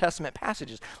these Old Testament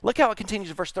passages. Look how it continues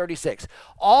in verse 36.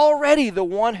 Already the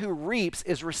one who reaps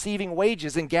is receiving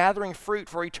wages and gathering fruit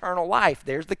for eternal life.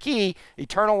 There's the key.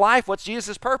 Eternal life. What's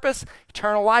Jesus' purpose?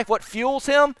 Eternal life. What fuels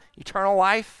him? Eternal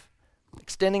life.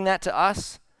 Extending that to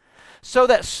us. So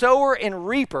that sower and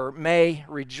reaper may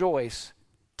rejoice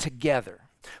together.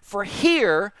 For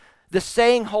here, the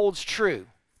saying holds true.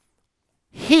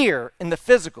 Here, in the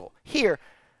physical, here,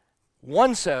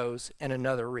 one sows and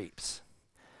another reaps.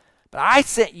 But I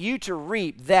sent you to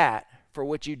reap that for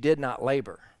which you did not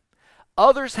labor.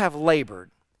 Others have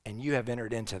labored, and you have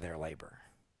entered into their labor.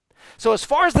 So as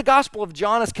far as the Gospel of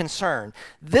John is concerned,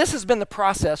 this has been the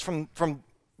process from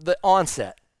the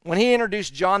onset. When he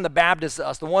introduced John the Baptist to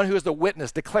us, the one who is the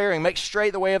witness, declaring, make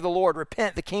straight the way of the Lord,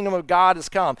 repent, the kingdom of God has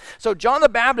come. So John the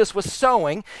Baptist was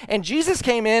sowing, and Jesus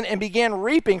came in and began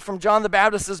reaping from John the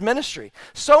Baptist's ministry.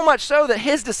 So much so that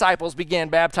his disciples began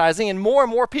baptizing, and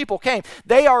more people came.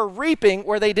 They are reaping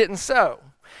where they didn't sow.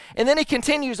 And then he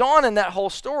continues on in that whole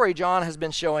story John has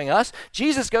been showing us.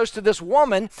 Jesus goes to this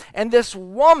woman, and this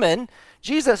woman,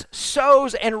 Jesus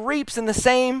sows and reaps in the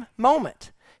same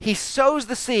moment. He sows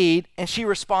the seed, and she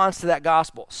responds to that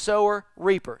gospel. Sower,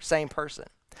 reaper, same person.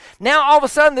 Now, all of a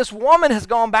sudden, this woman has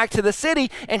gone back to the city,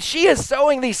 and she is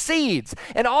sowing these seeds.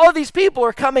 And all of these people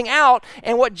are coming out,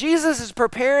 and what Jesus is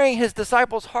preparing his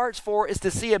disciples' hearts for is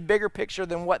to see a bigger picture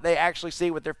than what they actually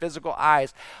see with their physical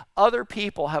eyes. Other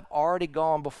people have already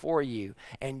gone before you,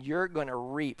 and you're going to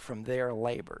reap from their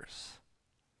labors.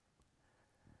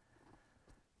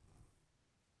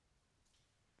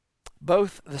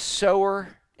 Both the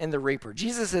sower and the reaper.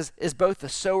 Jesus is both the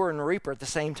sower and the reaper at the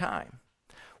same time.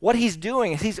 What he's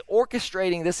doing is he's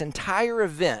orchestrating this entire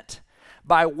event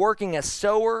by working as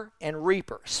sower and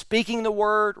reaper, speaking the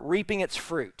word, reaping its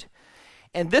fruit.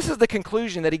 And this is the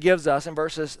conclusion that he gives us in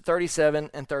verses 37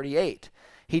 and 38.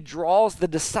 He draws the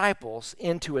disciples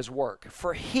into his work.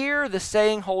 For here the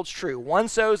saying holds true. One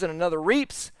sows and another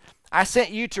reaps. I sent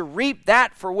you to reap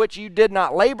that for which you did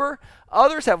not labor.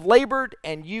 Others have labored,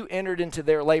 and you entered into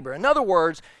their labor. In other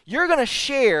words, you're going to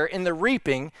share in the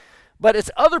reaping, but it's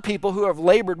other people who have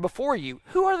labored before you.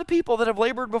 Who are the people that have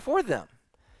labored before them?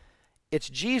 It's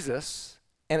Jesus,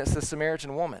 and it's the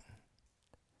Samaritan woman.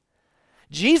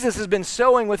 Jesus has been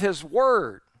sowing with his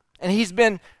word, and he's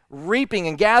been reaping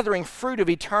and gathering fruit of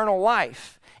eternal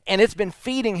life. And it's been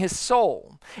feeding his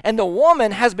soul. And the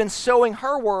woman has been sowing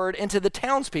her word into the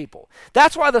townspeople.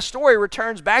 That's why the story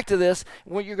returns back to this,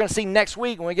 what you're going to see next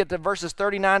week when we get to verses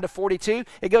 39 to 42.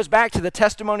 It goes back to the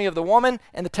testimony of the woman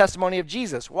and the testimony of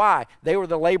Jesus. Why? They were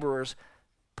the laborers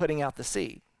putting out the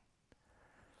seed.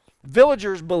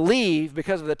 Villagers believe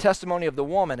because of the testimony of the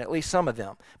woman, at least some of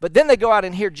them. But then they go out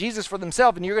and hear Jesus for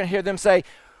themselves, and you're going to hear them say,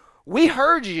 we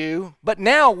heard you, but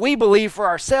now we believe for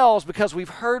ourselves because we've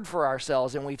heard for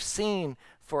ourselves and we've seen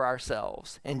for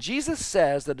ourselves. And Jesus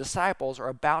says the disciples are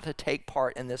about to take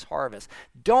part in this harvest.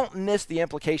 Don't miss the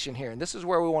implication here, and this is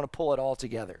where we want to pull it all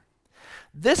together.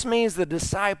 This means the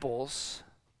disciples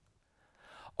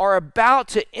are about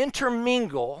to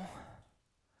intermingle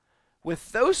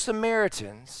with those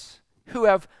Samaritans who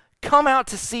have come out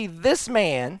to see this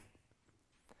man,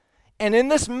 and in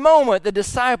this moment, the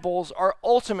disciples are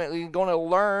ultimately going to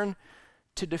learn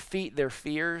to defeat their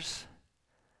fears,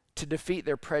 to defeat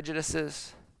their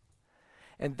prejudices,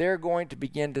 and they're going to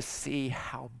begin to see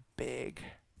how big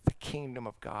the kingdom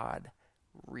of God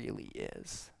really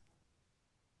is.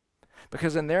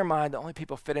 Because in their mind, the only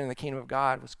people fitting in the kingdom of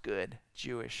God was good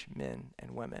Jewish men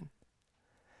and women.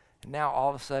 And now all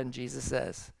of a sudden Jesus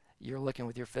says, you're looking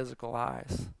with your physical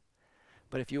eyes.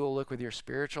 But if you will look with your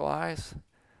spiritual eyes,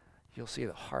 you'll see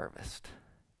the harvest.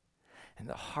 And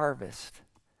the harvest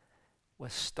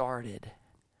was started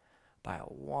by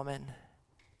a woman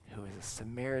who is a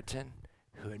Samaritan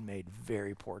who had made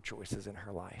very poor choices in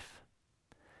her life.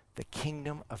 The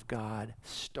kingdom of God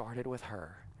started with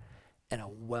her, and a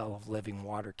well of living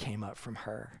water came up from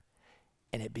her,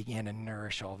 and it began to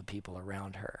nourish all the people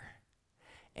around her.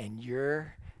 And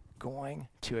you're going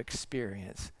to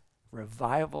experience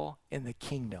revival in the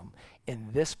kingdom in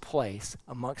this place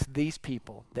amongst these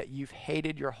people that you've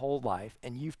hated your whole life,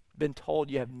 and you've been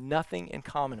told you have nothing in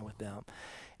common with them,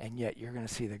 and yet you're going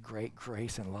to see the great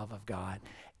grace and love of God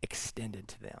extended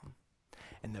to them.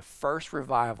 And the first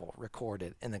revival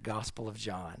recorded in the Gospel of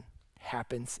John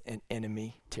happens in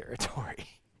enemy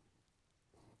territory.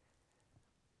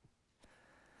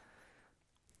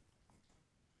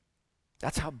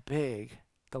 That's how big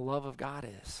the love of God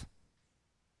is.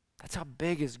 That's how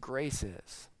big his grace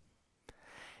is.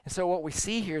 And so what we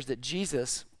see here is that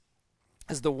Jesus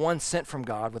is the one sent from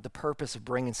God with the purpose of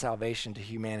bringing salvation to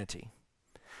humanity.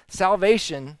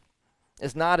 Salvation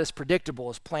is not as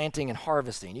predictable as planting and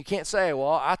harvesting. You can't say,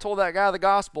 well, I told that guy the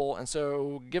gospel, and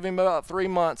so give him about 3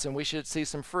 months and we should see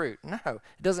some fruit. No,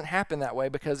 it doesn't happen that way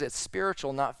because it's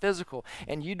spiritual, not physical.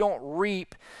 And you don't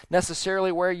reap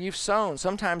necessarily where you've sown.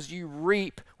 Sometimes you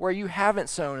reap where you haven't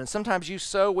sown, and sometimes you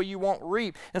sow where you won't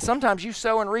reap, and sometimes you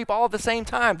sow and reap all at the same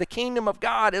time. The kingdom of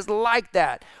God is like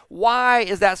that. Why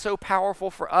is that so powerful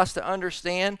for us to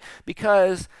understand?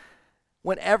 Because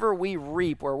whenever we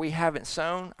reap where we haven't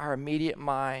sown, our immediate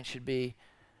mind should be,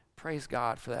 praise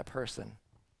God for that person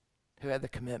who had the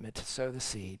commitment to sow the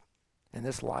seed in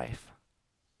this life,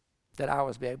 that I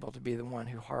was able to be the one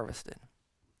who harvested.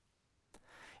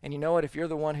 And you know what? If you're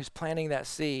the one who's planting that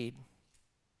seed,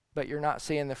 but you're not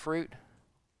seeing the fruit,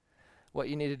 what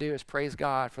you need to do is praise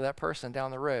God for that person down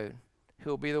the road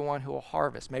who will be the one who will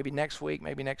harvest. Maybe next week,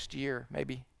 maybe next year,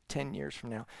 maybe 10 years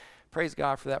from now. Praise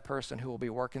God for that person who will be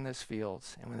working those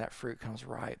fields, and when that fruit comes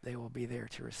ripe, they will be there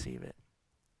to receive it.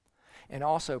 And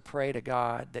also pray to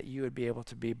God that you would be able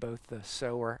to be both the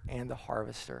sower and the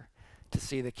harvester, to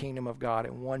see the kingdom of God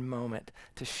in one moment,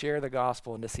 to share the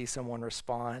gospel and to see someone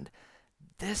respond.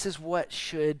 This is what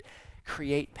should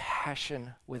create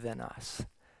passion within us,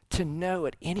 to know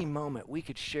at any moment we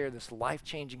could share this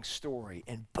life-changing story,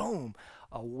 and boom,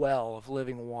 a well of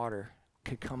living water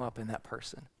could come up in that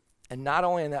person. And not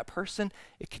only in that person,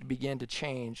 it could begin to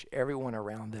change everyone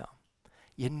around them.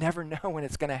 You never know when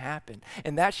it's going to happen.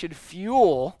 And that should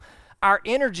fuel our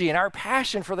energy and our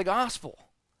passion for the gospel.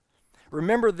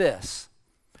 Remember this,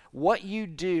 what you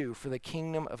do for the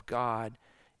kingdom of God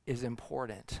is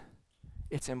important.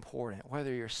 It's important.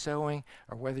 Whether you're sowing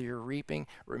or whether you're reaping,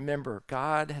 remember,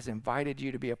 God has invited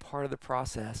you to be a part of the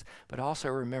process, but also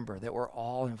remember that we're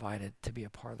all invited to be a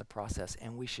part of the process,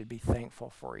 and we should be thankful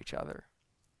for each other.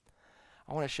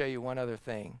 I want to show you one other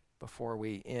thing before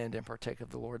we end and partake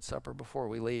of the Lord's Supper, before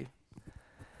we leave.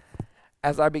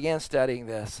 As I began studying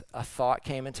this, a thought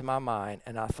came into my mind,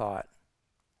 and I thought,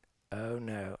 oh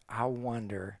no, I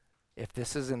wonder if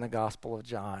this is in the Gospel of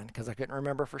John, because I couldn't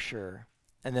remember for sure.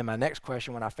 And then my next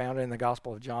question when I found it in the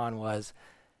Gospel of John was,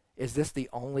 is this the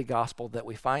only gospel that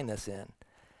we find this in?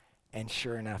 And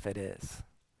sure enough, it is.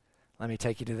 Let me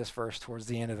take you to this verse towards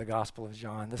the end of the Gospel of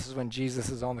John. This is when Jesus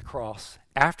is on the cross.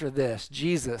 After this,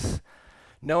 Jesus,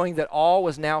 knowing that all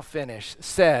was now finished,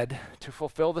 said, to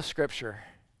fulfill the scripture,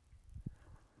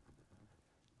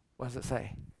 what does it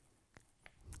say?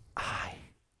 I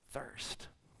thirst.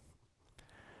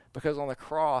 Because on the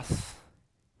cross,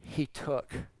 he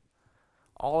took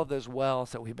all of those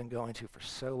wells that we've been going to for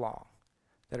so long,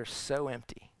 that are so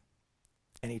empty,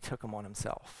 and he took them on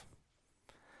himself.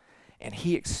 And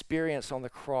he experienced on the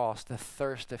cross the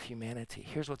thirst of humanity.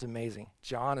 Here's what's amazing.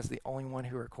 John is the only one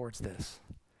who records this.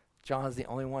 John is the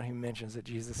only one who mentions that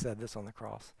Jesus said this on the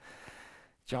cross.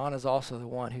 John is also the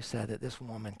one who said that this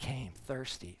woman came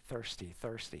thirsty, thirsty,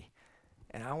 thirsty.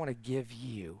 And I want to give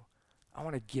you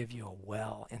a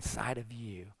well inside of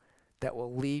you that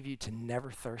will leave you to never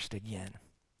thirst again.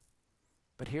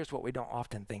 But here's what we don't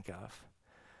often think of.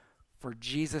 For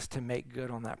Jesus to make good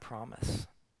on that promise,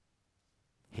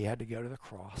 he had to go to the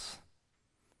cross.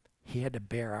 He had to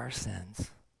bear our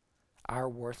sins, our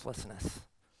worthlessness,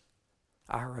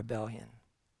 our rebellion.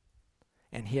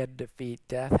 And he had to defeat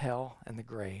death, hell, and the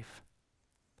grave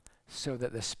so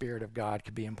that the Spirit of God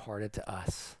could be imparted to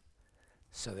us,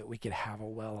 so that we could have a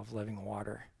well of living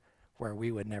water where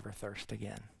we would never thirst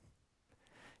again.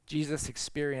 Jesus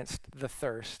experienced the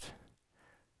thirst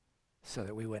so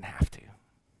that we wouldn't have to.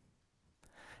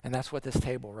 And that's what this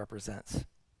table represents.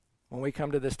 When we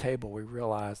come to this table, we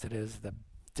realize it is the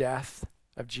death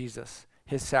of Jesus,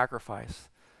 his sacrifice.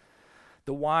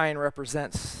 The wine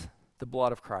represents the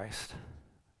blood of Christ.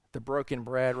 The broken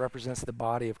bread represents the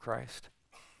body of Christ.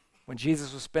 When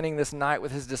Jesus was spending this night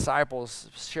with his disciples,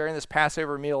 sharing this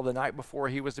Passover meal the night before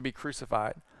he was to be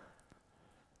crucified,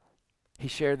 he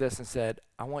shared this and said,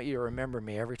 I want you to remember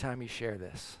me every time you share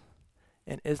this.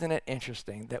 And isn't it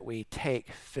interesting that we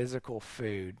take physical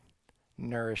food,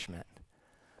 nourishment,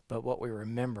 but what we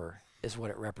remember is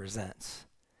what it represents,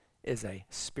 is a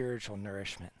spiritual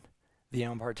nourishment, the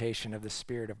impartation of the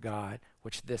Spirit of God,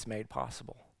 which this made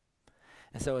possible.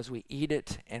 And so as we eat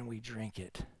it and we drink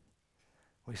it,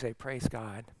 we say, praise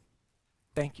God.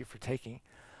 Thank you for taking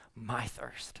my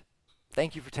thirst.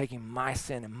 Thank you for taking my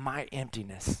sin and my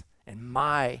emptiness and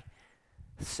my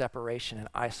separation and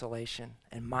isolation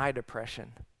and my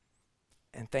depression.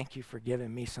 And thank you for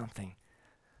giving me something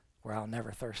where I'll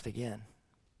never thirst again.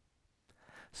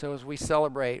 So as we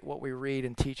celebrate what we read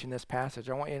and teach in this passage,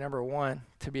 I want you, number one,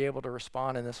 to be able to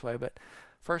respond in this way. But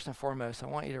first and foremost, I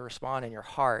want you to respond in your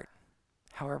heart,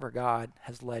 however God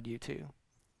has led you to.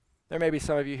 There may be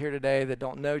some of you here today that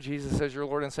don't know Jesus as your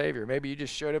Lord and Savior. Maybe you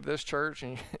just showed up at this church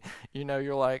and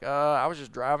you're like, I was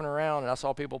just driving around and I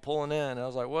saw people pulling in and I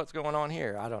was like, what's going on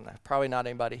here? I don't know. Probably not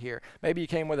anybody here. Maybe you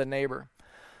came with a neighbor.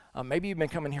 Maybe you've been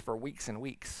coming here for weeks and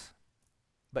weeks,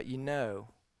 but you know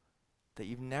that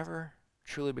you've never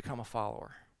truly become a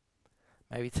follower.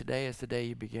 Maybe today is the day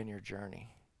you begin your journey.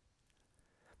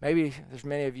 Maybe there's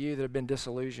many of you that have been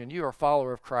disillusioned. You are a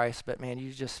follower of Christ, but man,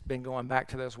 you've just been going back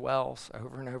to those wells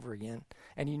over and over again.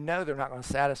 And you know they're not going to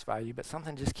satisfy you, but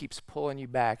something just keeps pulling you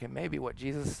back. And maybe what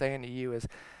Jesus is saying to you is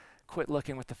quit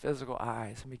looking with the physical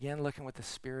eyes and begin looking with the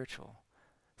spiritual.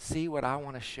 See what I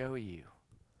want to show you.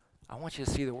 I want you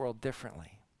to see the world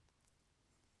differently.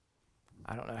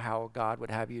 I don't know how God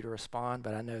would have you to respond,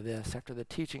 but I know this. After the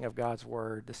teaching of God's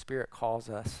word, the Spirit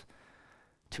calls us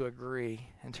to agree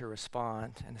and to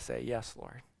respond and to say, yes,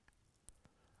 Lord.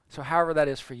 So however that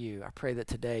is for you, I pray that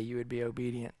today you would be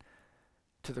obedient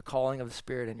to the calling of the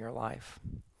Spirit in your life.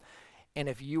 And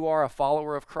if you are a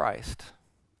follower of Christ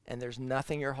and there's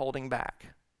nothing you're holding back,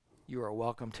 you are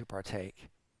welcome to partake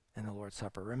in the Lord's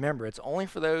Supper. Remember, it's only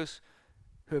for those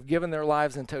who have given their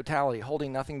lives in totality,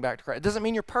 holding nothing back to Christ. It doesn't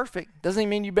mean you're perfect. Doesn't even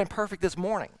mean you've been perfect this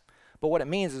morning. But what it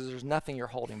means is there's nothing you're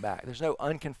holding back. There's no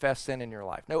unconfessed sin in your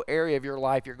life. No area of your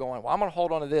life you're going, well, I'm going to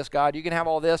hold on to this, God. You can have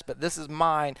all this, but this is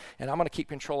mine, and I'm going to keep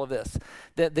control of this.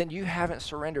 Then you haven't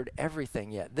surrendered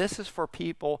everything yet. This is for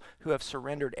people who have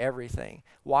surrendered everything.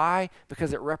 Why?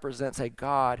 Because it represents a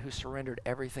God who surrendered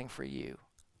everything for you.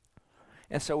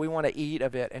 And so we want to eat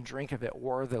of it and drink of it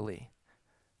worthily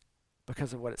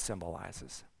because of what it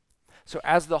symbolizes. So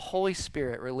as the Holy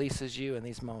Spirit releases you in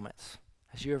these moments,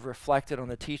 as you have reflected on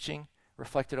the teaching,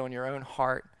 reflected on your own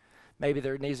heart, maybe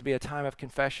there needs to be a time of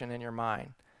confession in your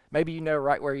mind. Maybe you know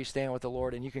right where you stand with the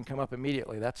Lord and you can come up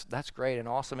immediately. That's great and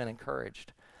awesome and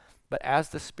encouraged. But as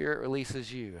the Spirit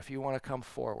releases you, if you want to come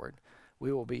forward,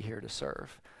 we will be here to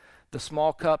serve. The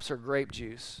small cups are grape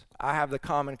juice. I have the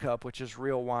common cup, which is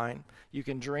real wine. You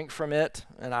can drink from it,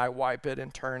 and I wipe it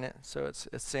and turn it, so it's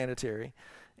sanitary.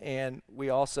 And we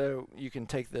also, you can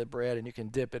take the bread and you can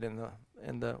dip it in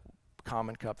the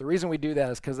common cup. The reason we do that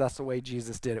is because that's the way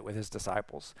Jesus did it with his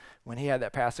disciples. When he had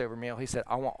that Passover meal, he said,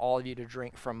 I want all of you to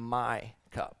drink from my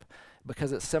cup,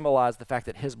 because it symbolized the fact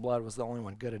that his blood was the only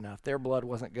one good enough. Their blood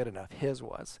wasn't good enough. His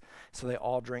was. So they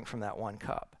all drink from that one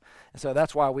cup. And so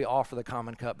that's why we offer the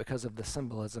common cup, because of the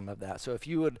symbolism of that. So if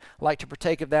you would like to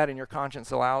partake of that and your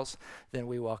conscience allows, then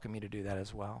we welcome you to do that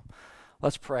as well.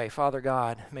 Let's pray. Father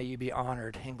God, may you be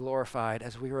honored and glorified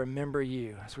as we remember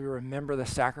you, as we remember the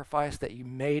sacrifice that you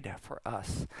made for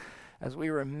us, as we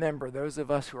remember those of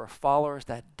us who are followers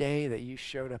that day that you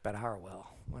showed up at our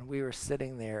well, when we were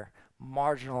sitting there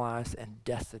marginalized and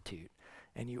destitute,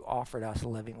 and you offered us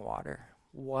living water.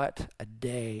 What a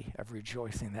day of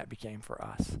rejoicing that became for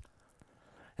us.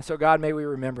 And so, God, may we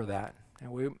remember that.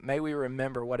 And may we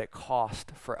remember what it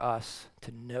cost for us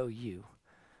to know you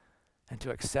and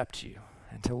to accept you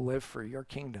and to live for your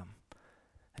kingdom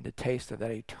and to taste of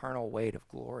that eternal weight of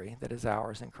glory that is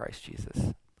ours in Christ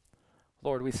Jesus.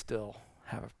 Lord, we still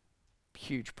have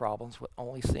huge problems with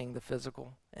only seeing the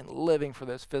physical and living for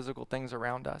those physical things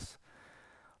around us.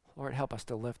 Lord, help us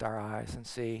to lift our eyes and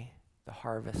see the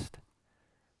harvest,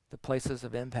 the places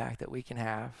of impact that we can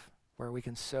have, where we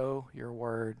can sow your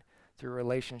word through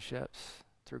relationships,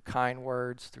 through kind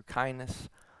words, through kindness.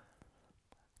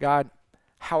 God,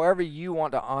 however you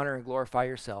want to honor and glorify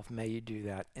yourself, may you do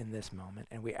that in this moment.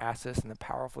 And we ask this in the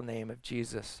powerful name of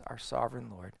Jesus, our sovereign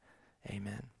Lord.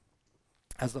 Amen.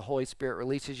 As the Holy Spirit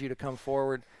releases you to come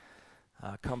forward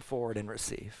and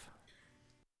receive.